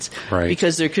machines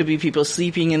because there could be people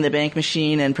sleeping in the bank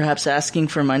machine and perhaps asking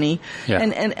for money. Yeah.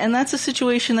 And that's a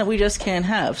situation that we just can't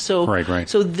have. So, Right.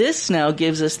 So this now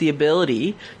gives us the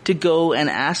ability to go and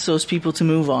ask those people to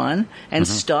move on and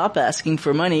stop asking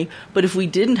for money. But if we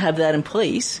didn't have that in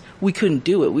place, we couldn't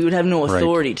do it. We would have no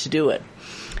authority to do it.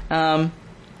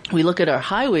 We look at our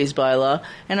highways bylaw,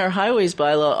 and our highways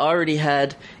bylaw already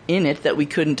had in it that we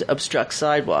couldn't obstruct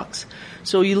sidewalks.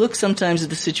 So you look sometimes at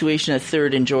the situation at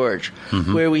 3rd and George,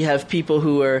 where we have people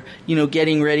who are,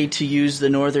 getting ready to use the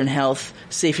Northern Health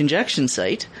safe injection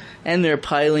site, and they're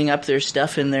piling up their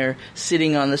stuff and they're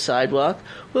sitting on the sidewalk.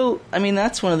 Well, I mean,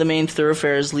 that's one of the main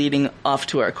thoroughfares leading off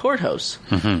to our courthouse.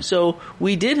 So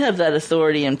we did have that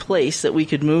authority in place that we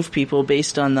could move people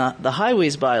based on the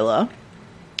highways bylaw.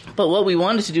 But what we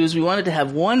wanted to do is we wanted to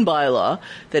have one bylaw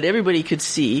that everybody could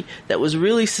see that was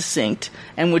really succinct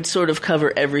and would sort of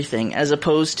cover everything, as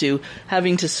opposed to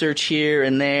having to search here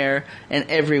and there and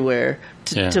everywhere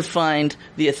to find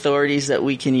the authorities that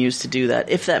we can use to do that,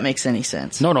 if that makes any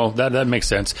sense. No, that makes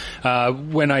sense.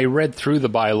 When I read through the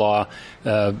bylaw,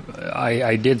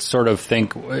 I did sort of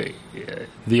think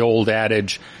the old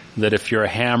adage that if you're a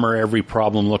hammer, every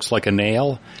problem looks like a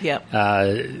nail. Yep.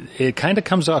 It kind of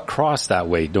comes across that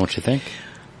way, don't you think?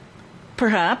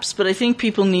 Perhaps, but I think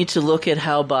people need to look at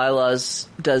how bylaws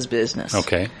does business.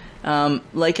 Okay.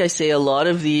 Like I say, a lot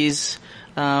of these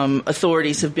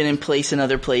authorities have been in place in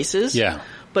other places. Yeah.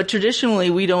 But traditionally,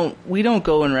 we don't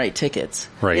go and write tickets.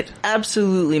 Right. It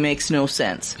absolutely makes no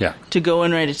sense. Yeah. To go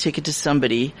and write a ticket to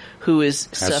somebody who is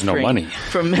suffering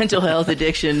from mental health,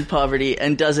 addiction, poverty,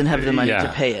 and doesn't have the money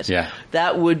to pay it. Yeah.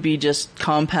 That would be just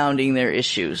compounding their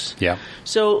issues. Yeah.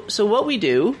 So what we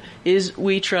do is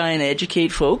we try and educate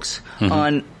folks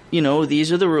on,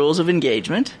 these are the rules of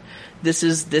engagement. This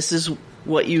is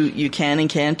what you can and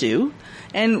can't do,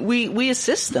 and we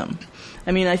assist them.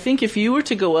 I mean, I think if you were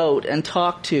to go out and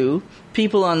talk to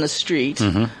people on the street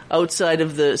outside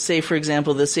of say, for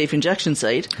example, the safe injection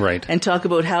site, and talk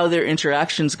about how their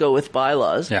interactions go with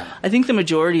bylaws, I think the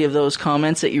majority of those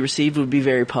comments that you received would be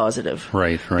very positive.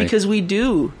 Right. Because we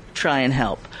do try and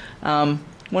help.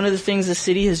 One of the things the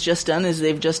city has just done is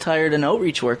they've just hired an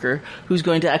outreach worker who's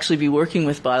going to actually be working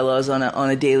with bylaws on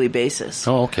a daily basis.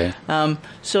 Oh, okay.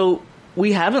 So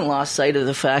we haven't lost sight of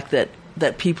the fact that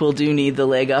people do need the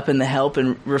leg up and the help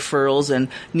and referrals and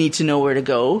need to know where to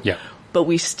go. Yeah. But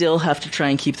we still have to try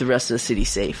and keep the rest of the city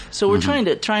safe. So we're trying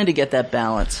to get that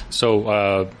balance.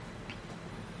 So,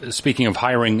 speaking of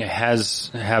hiring,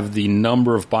 have the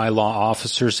number of bylaw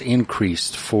officers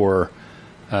increased to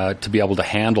be able to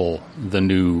handle the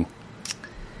new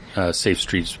Safe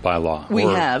Streets bylaw? We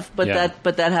have, but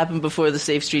that happened before the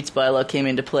Safe Streets bylaw came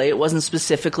into play. It wasn't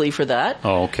specifically for that.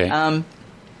 Oh, okay.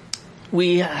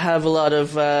 We have a lot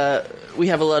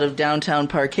of downtown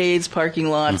parkades, parking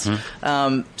lots,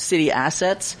 city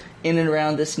assets in and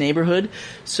around this neighborhood.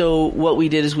 So what we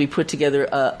did is we put together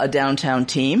a downtown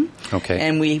team. Okay.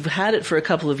 And we've had it for a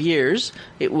couple of years.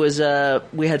 It was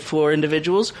we had 4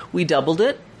 individuals. We doubled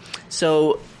it.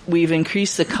 So we've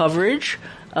increased the coverage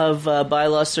of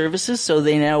bylaw services, so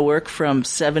they now work from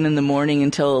 7 in the morning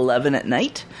until 11 at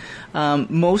night,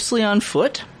 mostly on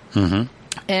foot. Mm-hmm.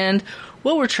 And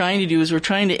what we're trying to do is we're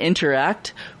trying to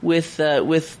interact with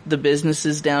the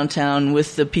businesses downtown,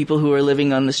 with the people who are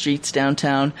living on the streets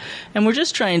downtown, and we're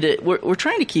just trying to we're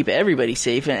trying to keep everybody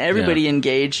safe and everybody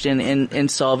engaged in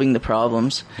solving the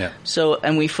problems. Yeah. So,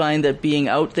 and we find that being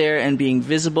out there and being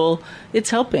visible,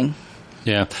 it's helping.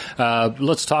 Yeah.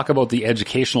 Let's talk about the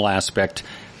educational aspect.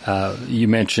 You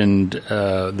mentioned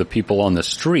the people on the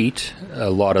street.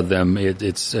 A lot of them,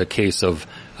 it's a case of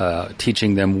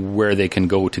teaching them where they can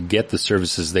go to get the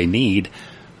services they need.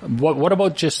 What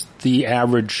about just the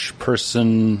average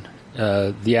person,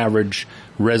 the average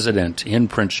resident in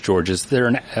Prince George? Is there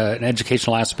an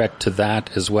educational aspect to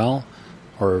that as well?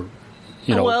 Or,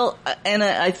 you know? Well, and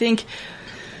I think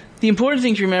the important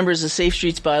thing to remember is the Safe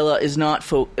Streets bylaw is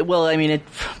not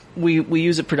we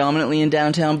use it predominantly in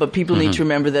downtown, but people need to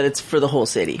remember that it's for the whole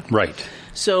city. Right.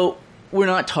 So we're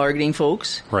not targeting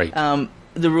folks. Right.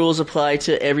 The rules apply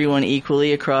to everyone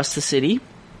equally across the city.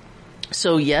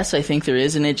 So yes, I think there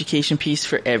is an education piece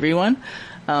for everyone.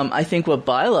 I think what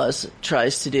bylaws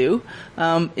tries to do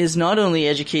is not only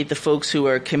educate the folks who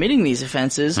are committing these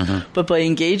offenses, but by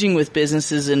engaging with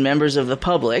businesses and members of the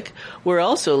public, we're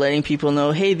also letting people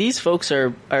know, hey, these folks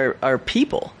are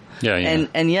people. Yeah, yeah.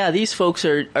 And these folks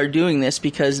are doing this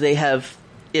because they have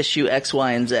issue X,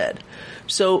 Y, and Z.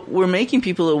 So we're making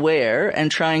people aware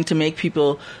and trying to make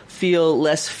people feel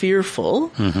less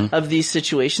fearful of these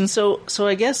situations. So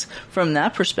I guess from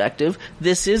that perspective,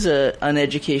 this is an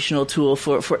educational tool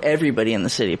for everybody in the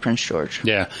city of Prince George.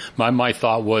 Yeah. My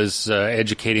thought was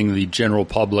educating the general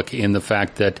public in the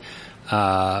fact that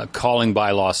calling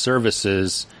bylaw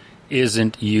services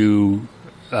isn't you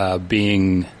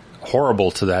being horrible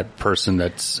to that person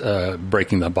that's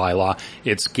breaking the bylaw.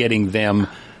 It's getting them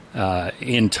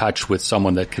in touch with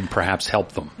someone that can perhaps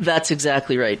help them. That's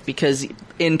exactly right, because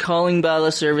in calling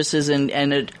bylaw services and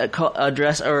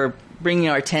address or bringing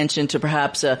our attention to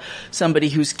perhaps somebody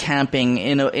who's camping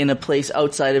in a place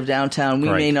outside of downtown, we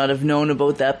may not have known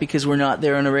about that because we're not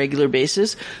there on a regular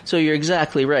basis. So you're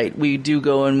exactly right. We do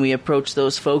go and we approach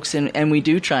those folks and we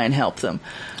do try and help them.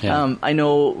 Yeah. I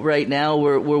know right now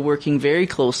we're working very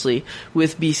closely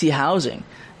with BC Housing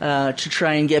to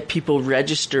try and get people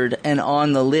registered and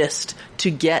on the list to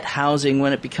get housing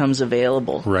when it becomes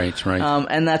available. Right.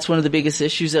 And that's one of the biggest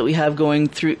issues that we have going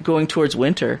towards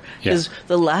winter. Because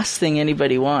the last thing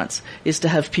anybody wants is to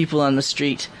have people on the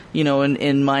street,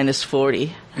 in minus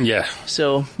 40. Yeah.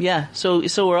 So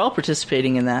we're all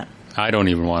participating in that. I don't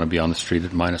even want to be on the street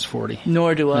at minus 40.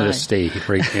 Nor do I. I just stay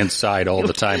right inside all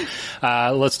the time.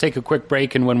 Let's take a quick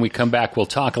break, and when we come back, we'll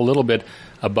talk a little bit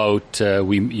about,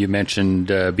 you mentioned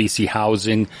BC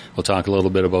Housing. We'll talk a little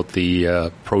bit about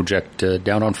the project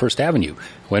down on First Avenue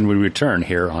when we return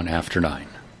here on After 9.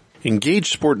 Engage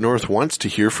Sport North wants to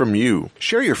hear from you.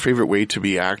 Share your favorite way to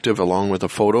be active along with a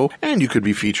photo, and you could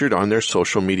be featured on their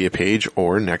social media page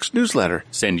or next newsletter.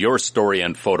 Send your story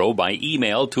and photo by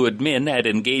email to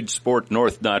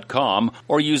admin@engagesportnorth.com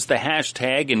or use the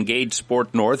hashtag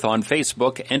EngageSportNorth on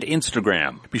Facebook and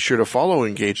Instagram. Be sure to follow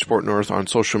Engage Sport North on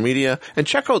social media and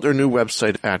check out their new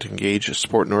website at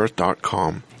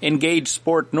EngageSportNorth.com. Engage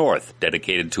Sport North,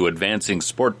 dedicated to advancing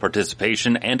sport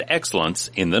participation and excellence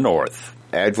in the North.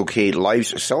 Advocate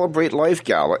Life's Celebrate Life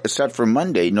Gala is set for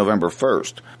Monday, November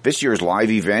 1st. This year's live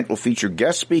event will feature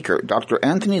guest speaker Dr.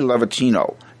 Anthony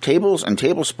Levatino. Tables and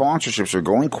table sponsorships are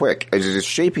going quick, as it is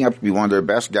shaping up to be one of their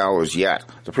best galas yet.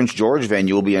 The Prince George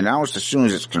venue will be announced as soon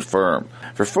as it's confirmed.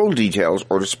 For full details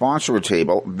or to sponsor a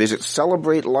table, visit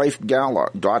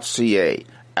CelebrateLifeGala.ca.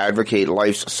 Advocate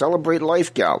Life's Celebrate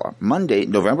Life Gala, Monday,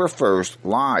 November 1st,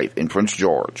 live in Prince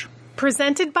George.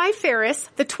 Presented by Ferris,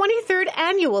 the 23rd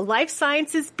Annual Life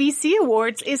Sciences BC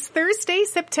Awards is Thursday,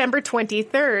 September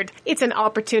 23rd. It's an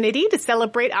opportunity to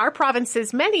celebrate our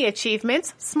province's many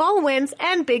achievements, small wins,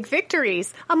 and big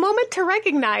victories. A moment to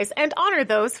recognize and honor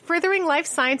those furthering life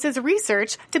sciences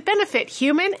research to benefit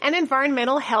human and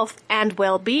environmental health and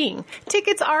well-being.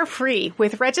 Tickets are free,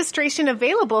 with registration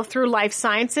available through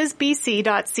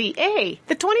lifesciencesbc.ca.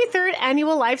 The 23rd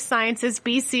Annual Life Sciences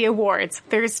BC Awards,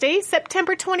 Thursday,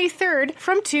 September 23rd,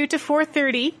 from 2 to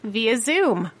 4:30 via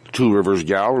Zoom. Two Rivers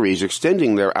Gallery is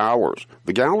extending their hours.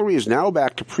 The gallery is now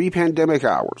back to pre-pandemic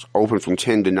hours, open from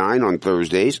 10 to 9 on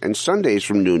Thursdays and Sundays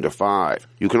from noon to 5.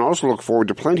 You can also look forward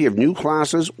to plenty of new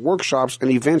classes, workshops,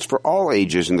 and events for all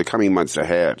ages in the coming months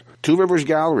ahead. Two Rivers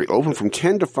Gallery, open from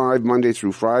 10 to 5 Monday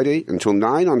through Friday until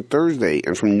 9 on Thursday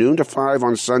and from noon to 5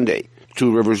 on Sunday.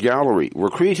 Two Rivers Gallery, where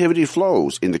creativity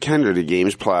flows in the Canada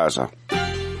Games Plaza.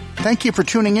 Thank you for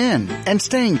tuning in and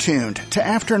staying tuned to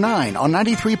After 9 on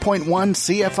 93.1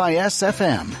 CFIS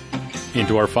FM.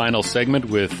 Into our final segment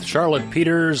with Charlotte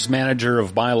Peters, Manager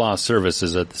of Bylaw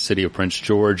Services at the City of Prince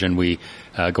George. And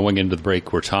going into the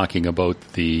break, we're talking about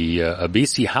the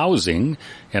BC Housing.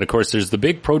 And, of course, there's the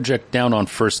big project down on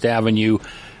First Avenue.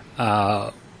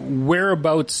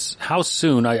 Whereabouts, how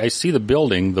soon? I see the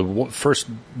building, the first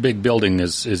big building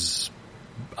is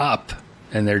up,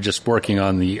 and they're just working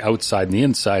on the outside and the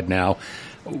inside now.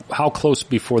 How close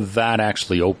before that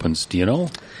actually opens, do you know?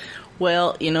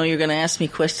 Well, you're going to ask me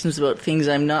questions about things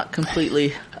I'm not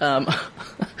completely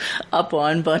up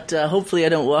on, but hopefully I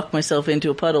don't walk myself into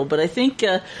a puddle. But I think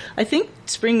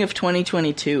spring of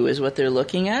 2022 is what they're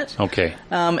looking at. Okay.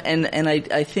 And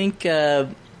I think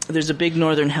there's a big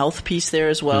Northern Health piece there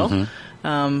as well. Mm-hmm.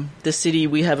 The city,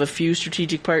 we have a few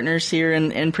strategic partners here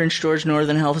in Prince George.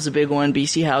 Northern Health is a big one.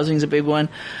 BC Housing is a big one.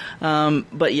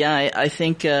 But yeah, I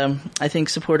think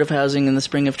supportive housing in the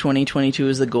spring of 2022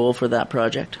 is the goal for that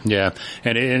project. Yeah,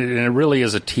 and it really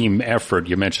is a team effort.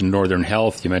 You mentioned Northern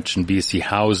Health. You mentioned BC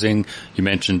Housing. You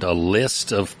mentioned a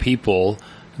list of people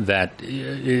that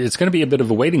it's going to be a bit of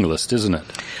a waiting list, isn't it?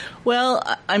 Well,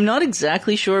 I'm not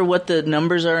exactly sure what the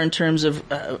numbers are in terms of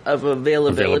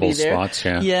availability Available there. Spots,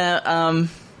 yeah. Yeah,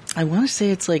 I want to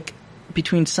say it's like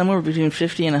somewhere between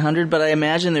 50 and 100, but I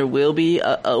imagine there will be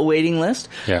a waiting list.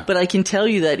 Yeah. But I can tell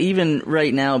you that even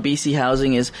right now, BC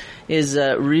Housing is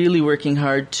really working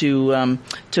hard to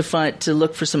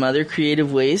look for some other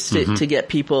creative ways to get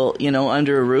people,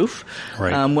 under a roof,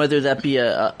 right. Whether that be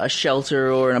a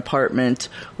shelter or an apartment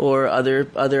or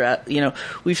other,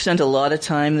 we've spent a lot of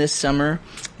time this summer,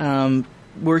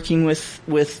 working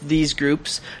with these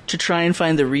groups to try and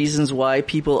find the reasons why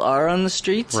people are on the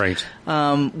streets. Right.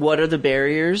 What are the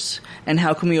barriers, and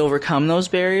how can we overcome those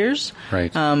barriers?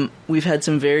 Right. We've had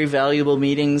some very valuable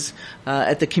meetings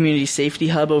at the Community Safety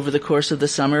Hub over the course of the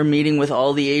summer, meeting with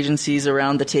all the agencies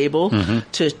around the table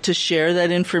to share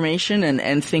that information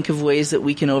and think of ways that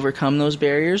we can overcome those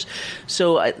barriers.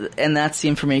 So, and that's the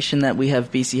information that we have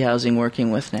BC Housing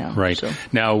working with now. Right. So.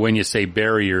 Now, when you say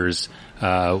barriers,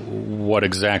 what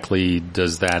exactly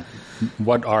does that?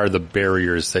 What are the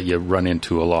barriers that you run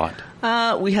into a lot?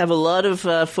 We have a lot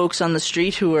of folks on the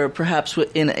street who are perhaps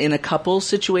in a couple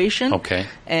situation. Okay.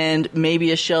 And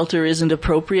maybe a shelter isn't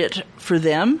appropriate for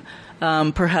them.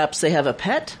 Perhaps they have a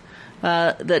pet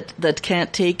that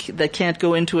can't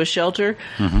go into a shelter.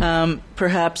 Mm-hmm.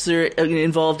 Perhaps they're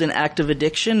involved in active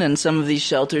addiction, and some of these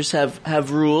shelters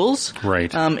have rules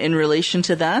right. In relation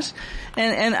to that.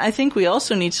 And I think we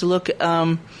also need to look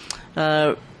in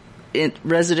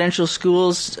residential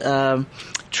schools.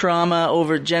 Trauma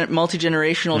over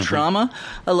multi-generational trauma.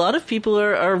 A lot of people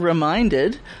are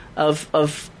reminded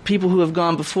of people who have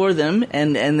gone before them,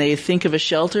 and they think of a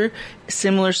shelter,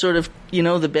 similar sort of,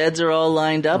 the beds are all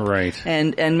lined up. Right.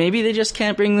 And maybe they just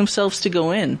can't bring themselves to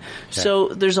go in. Yeah. So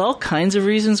there's all kinds of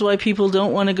reasons why people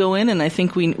don't want to go in, and I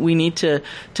think we need to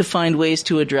find ways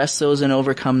to address those and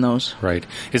overcome those. Right.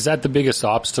 Is that the biggest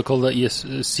obstacle that you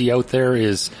see out there,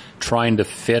 is trying to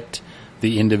fit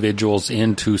the individuals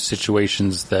into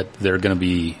situations that they're going to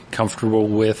be comfortable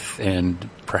with and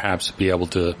perhaps be able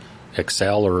to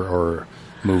excel or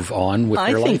move on with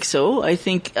their life? I think so. I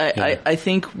think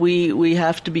we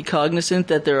have to be cognizant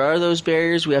that there are those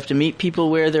barriers. We have to meet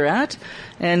people where they're at,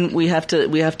 and we have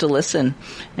to listen.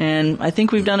 And I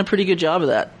think we've done a pretty good job of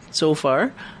that so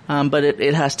far, but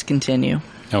it has to continue.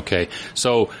 Okay.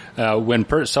 So when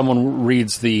someone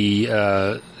reads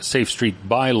the Safe Street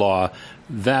bylaw,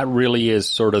 that really is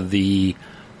sort of the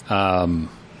end.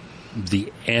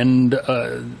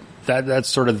 That's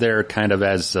sort of there, kind of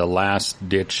as a last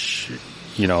ditch.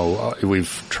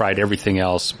 We've tried everything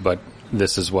else, but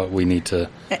this is what we need to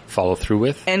follow through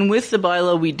with. And with the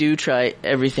bylaw, we do try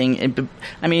everything.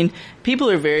 I mean, people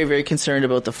are very, very concerned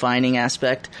about the fining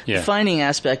aspect. Yeah. The fining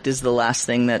aspect is the last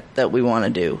thing that we want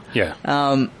to do.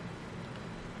 Yeah.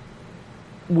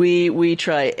 We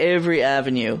try every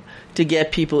avenue to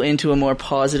get people into a more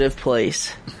positive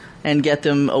place and get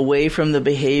them away from the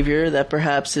behavior that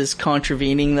perhaps is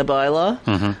contravening the bylaw.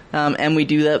 Mm-hmm. And we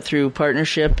do that through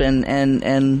partnership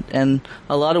and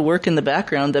a lot of work in the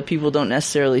background that people don't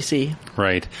necessarily see.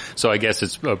 Right. So I guess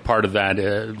it's part of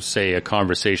that, say a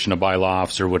conversation a bylaw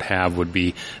officer would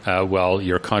be,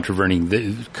 you're contravening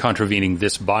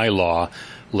this bylaw.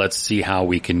 Let's see how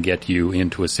we can get you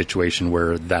into a situation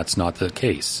where that's not the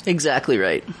case. Exactly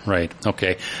right. Right.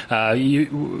 Okay.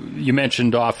 You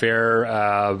mentioned off air,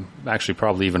 actually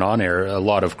probably even on air, a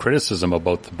lot of criticism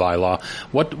about the bylaw.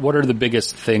 What are the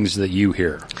biggest things that you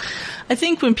hear? I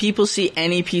think when people see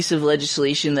any piece of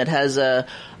legislation that has a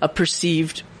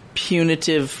perceived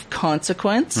punitive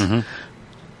consequence,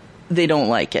 they don't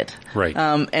like it. Right.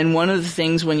 And one of the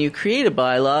things when you create a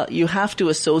bylaw, you have to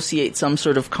associate some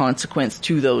sort of consequence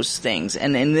to those things.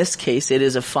 And in this case, it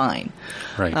is a fine.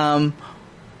 Right.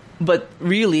 But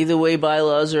really, the way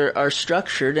bylaws are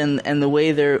structured and the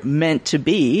way they're meant to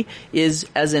be is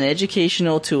as an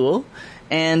educational tool,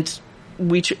 and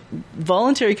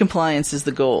voluntary compliance is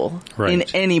the goal in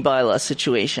any bylaw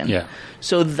situation. Yeah.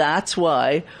 So that's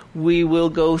why we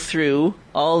will go through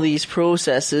all these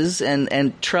processes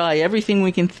and try everything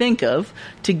we can think of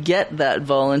to get that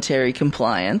voluntary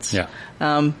compliance. Yeah.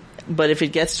 But if it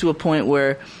gets to a point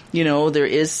where, there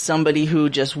is somebody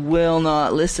who just will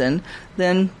not listen,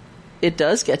 then it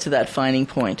does get to that fining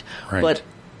point. Right. But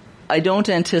I don't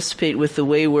anticipate with the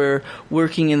way we're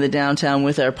working in the downtown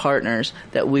with our partners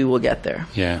that we will get there.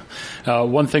 Yeah.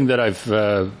 One thing that I've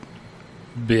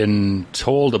been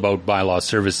told about bylaw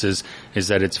services is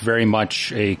that it's very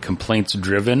much a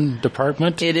complaints-driven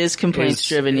department. It is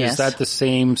complaints-driven, yes. Is that the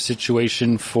same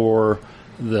situation for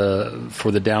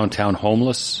the downtown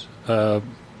homeless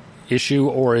issue,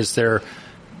 or is there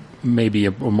maybe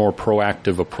a more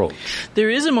proactive approach? There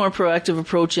is a more proactive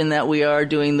approach in that we are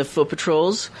doing the foot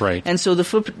patrols. Right. And so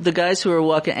the guys who are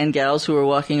walking and gals who are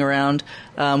walking around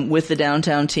with the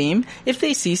downtown team, if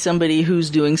they see somebody who's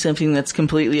doing something that's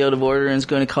completely out of order and is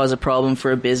going to cause a problem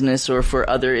for a business or for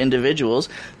other individuals,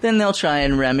 then they'll try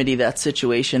and remedy that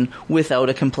situation without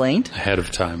a complaint. Ahead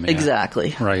of time. Yeah.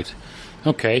 Exactly. Right.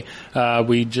 Okay.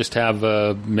 We just have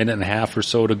a minute and a half or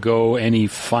so to go. Any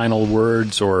final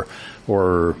words or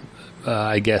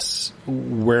I guess,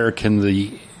 where can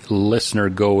the listener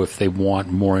go if they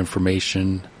want more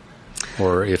information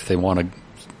or if they want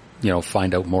to,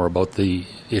 find out more about the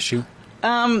issue?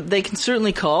 They can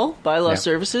certainly call Bylaw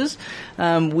Services.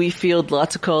 We field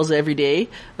lots of calls every day.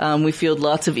 We field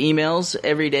lots of emails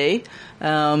every day.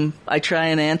 I try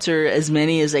and answer as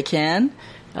many as I can.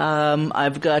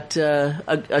 I've got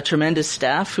a tremendous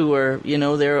staff who are,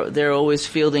 they're always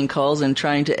fielding calls and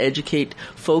trying to educate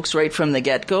folks right from the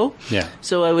get-go. Yeah.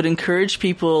 So I would encourage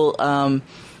people,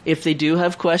 if they do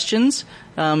have questions,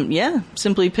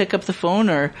 simply pick up the phone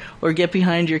or get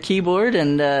behind your keyboard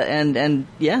and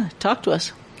talk to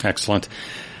us. Excellent.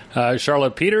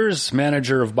 Charlotte Peters,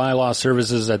 Manager of Bylaw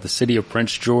Services at the City of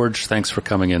Prince George, thanks for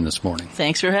coming in this morning.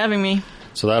 Thanks for having me.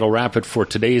 So that'll wrap it for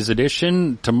today's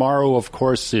edition. Tomorrow, of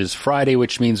course, is Friday,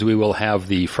 which means we will have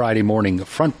the Friday morning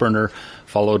front burner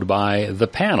followed by the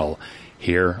panel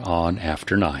here on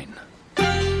After 9.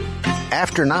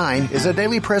 After 9 is a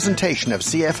daily presentation of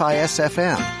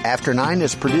CFIS-FM. After 9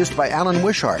 is produced by Alan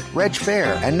Wishart, Reg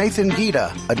Fair, and Nathan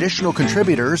Gita. Additional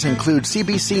contributors include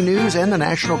CBC News and the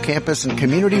National Campus and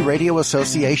Community Radio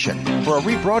Association. For a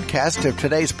rebroadcast of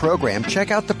today's program,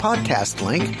 check out the podcast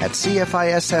link at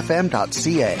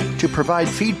cfisfm.ca. To provide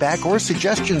feedback or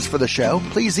suggestions for the show,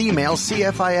 please email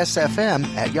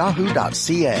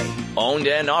cfisfm@yahoo.ca. Owned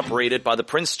and operated by the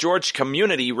Prince George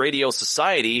Community Radio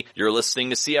Society, you're listening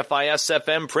to CFIS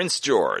FM Prince George.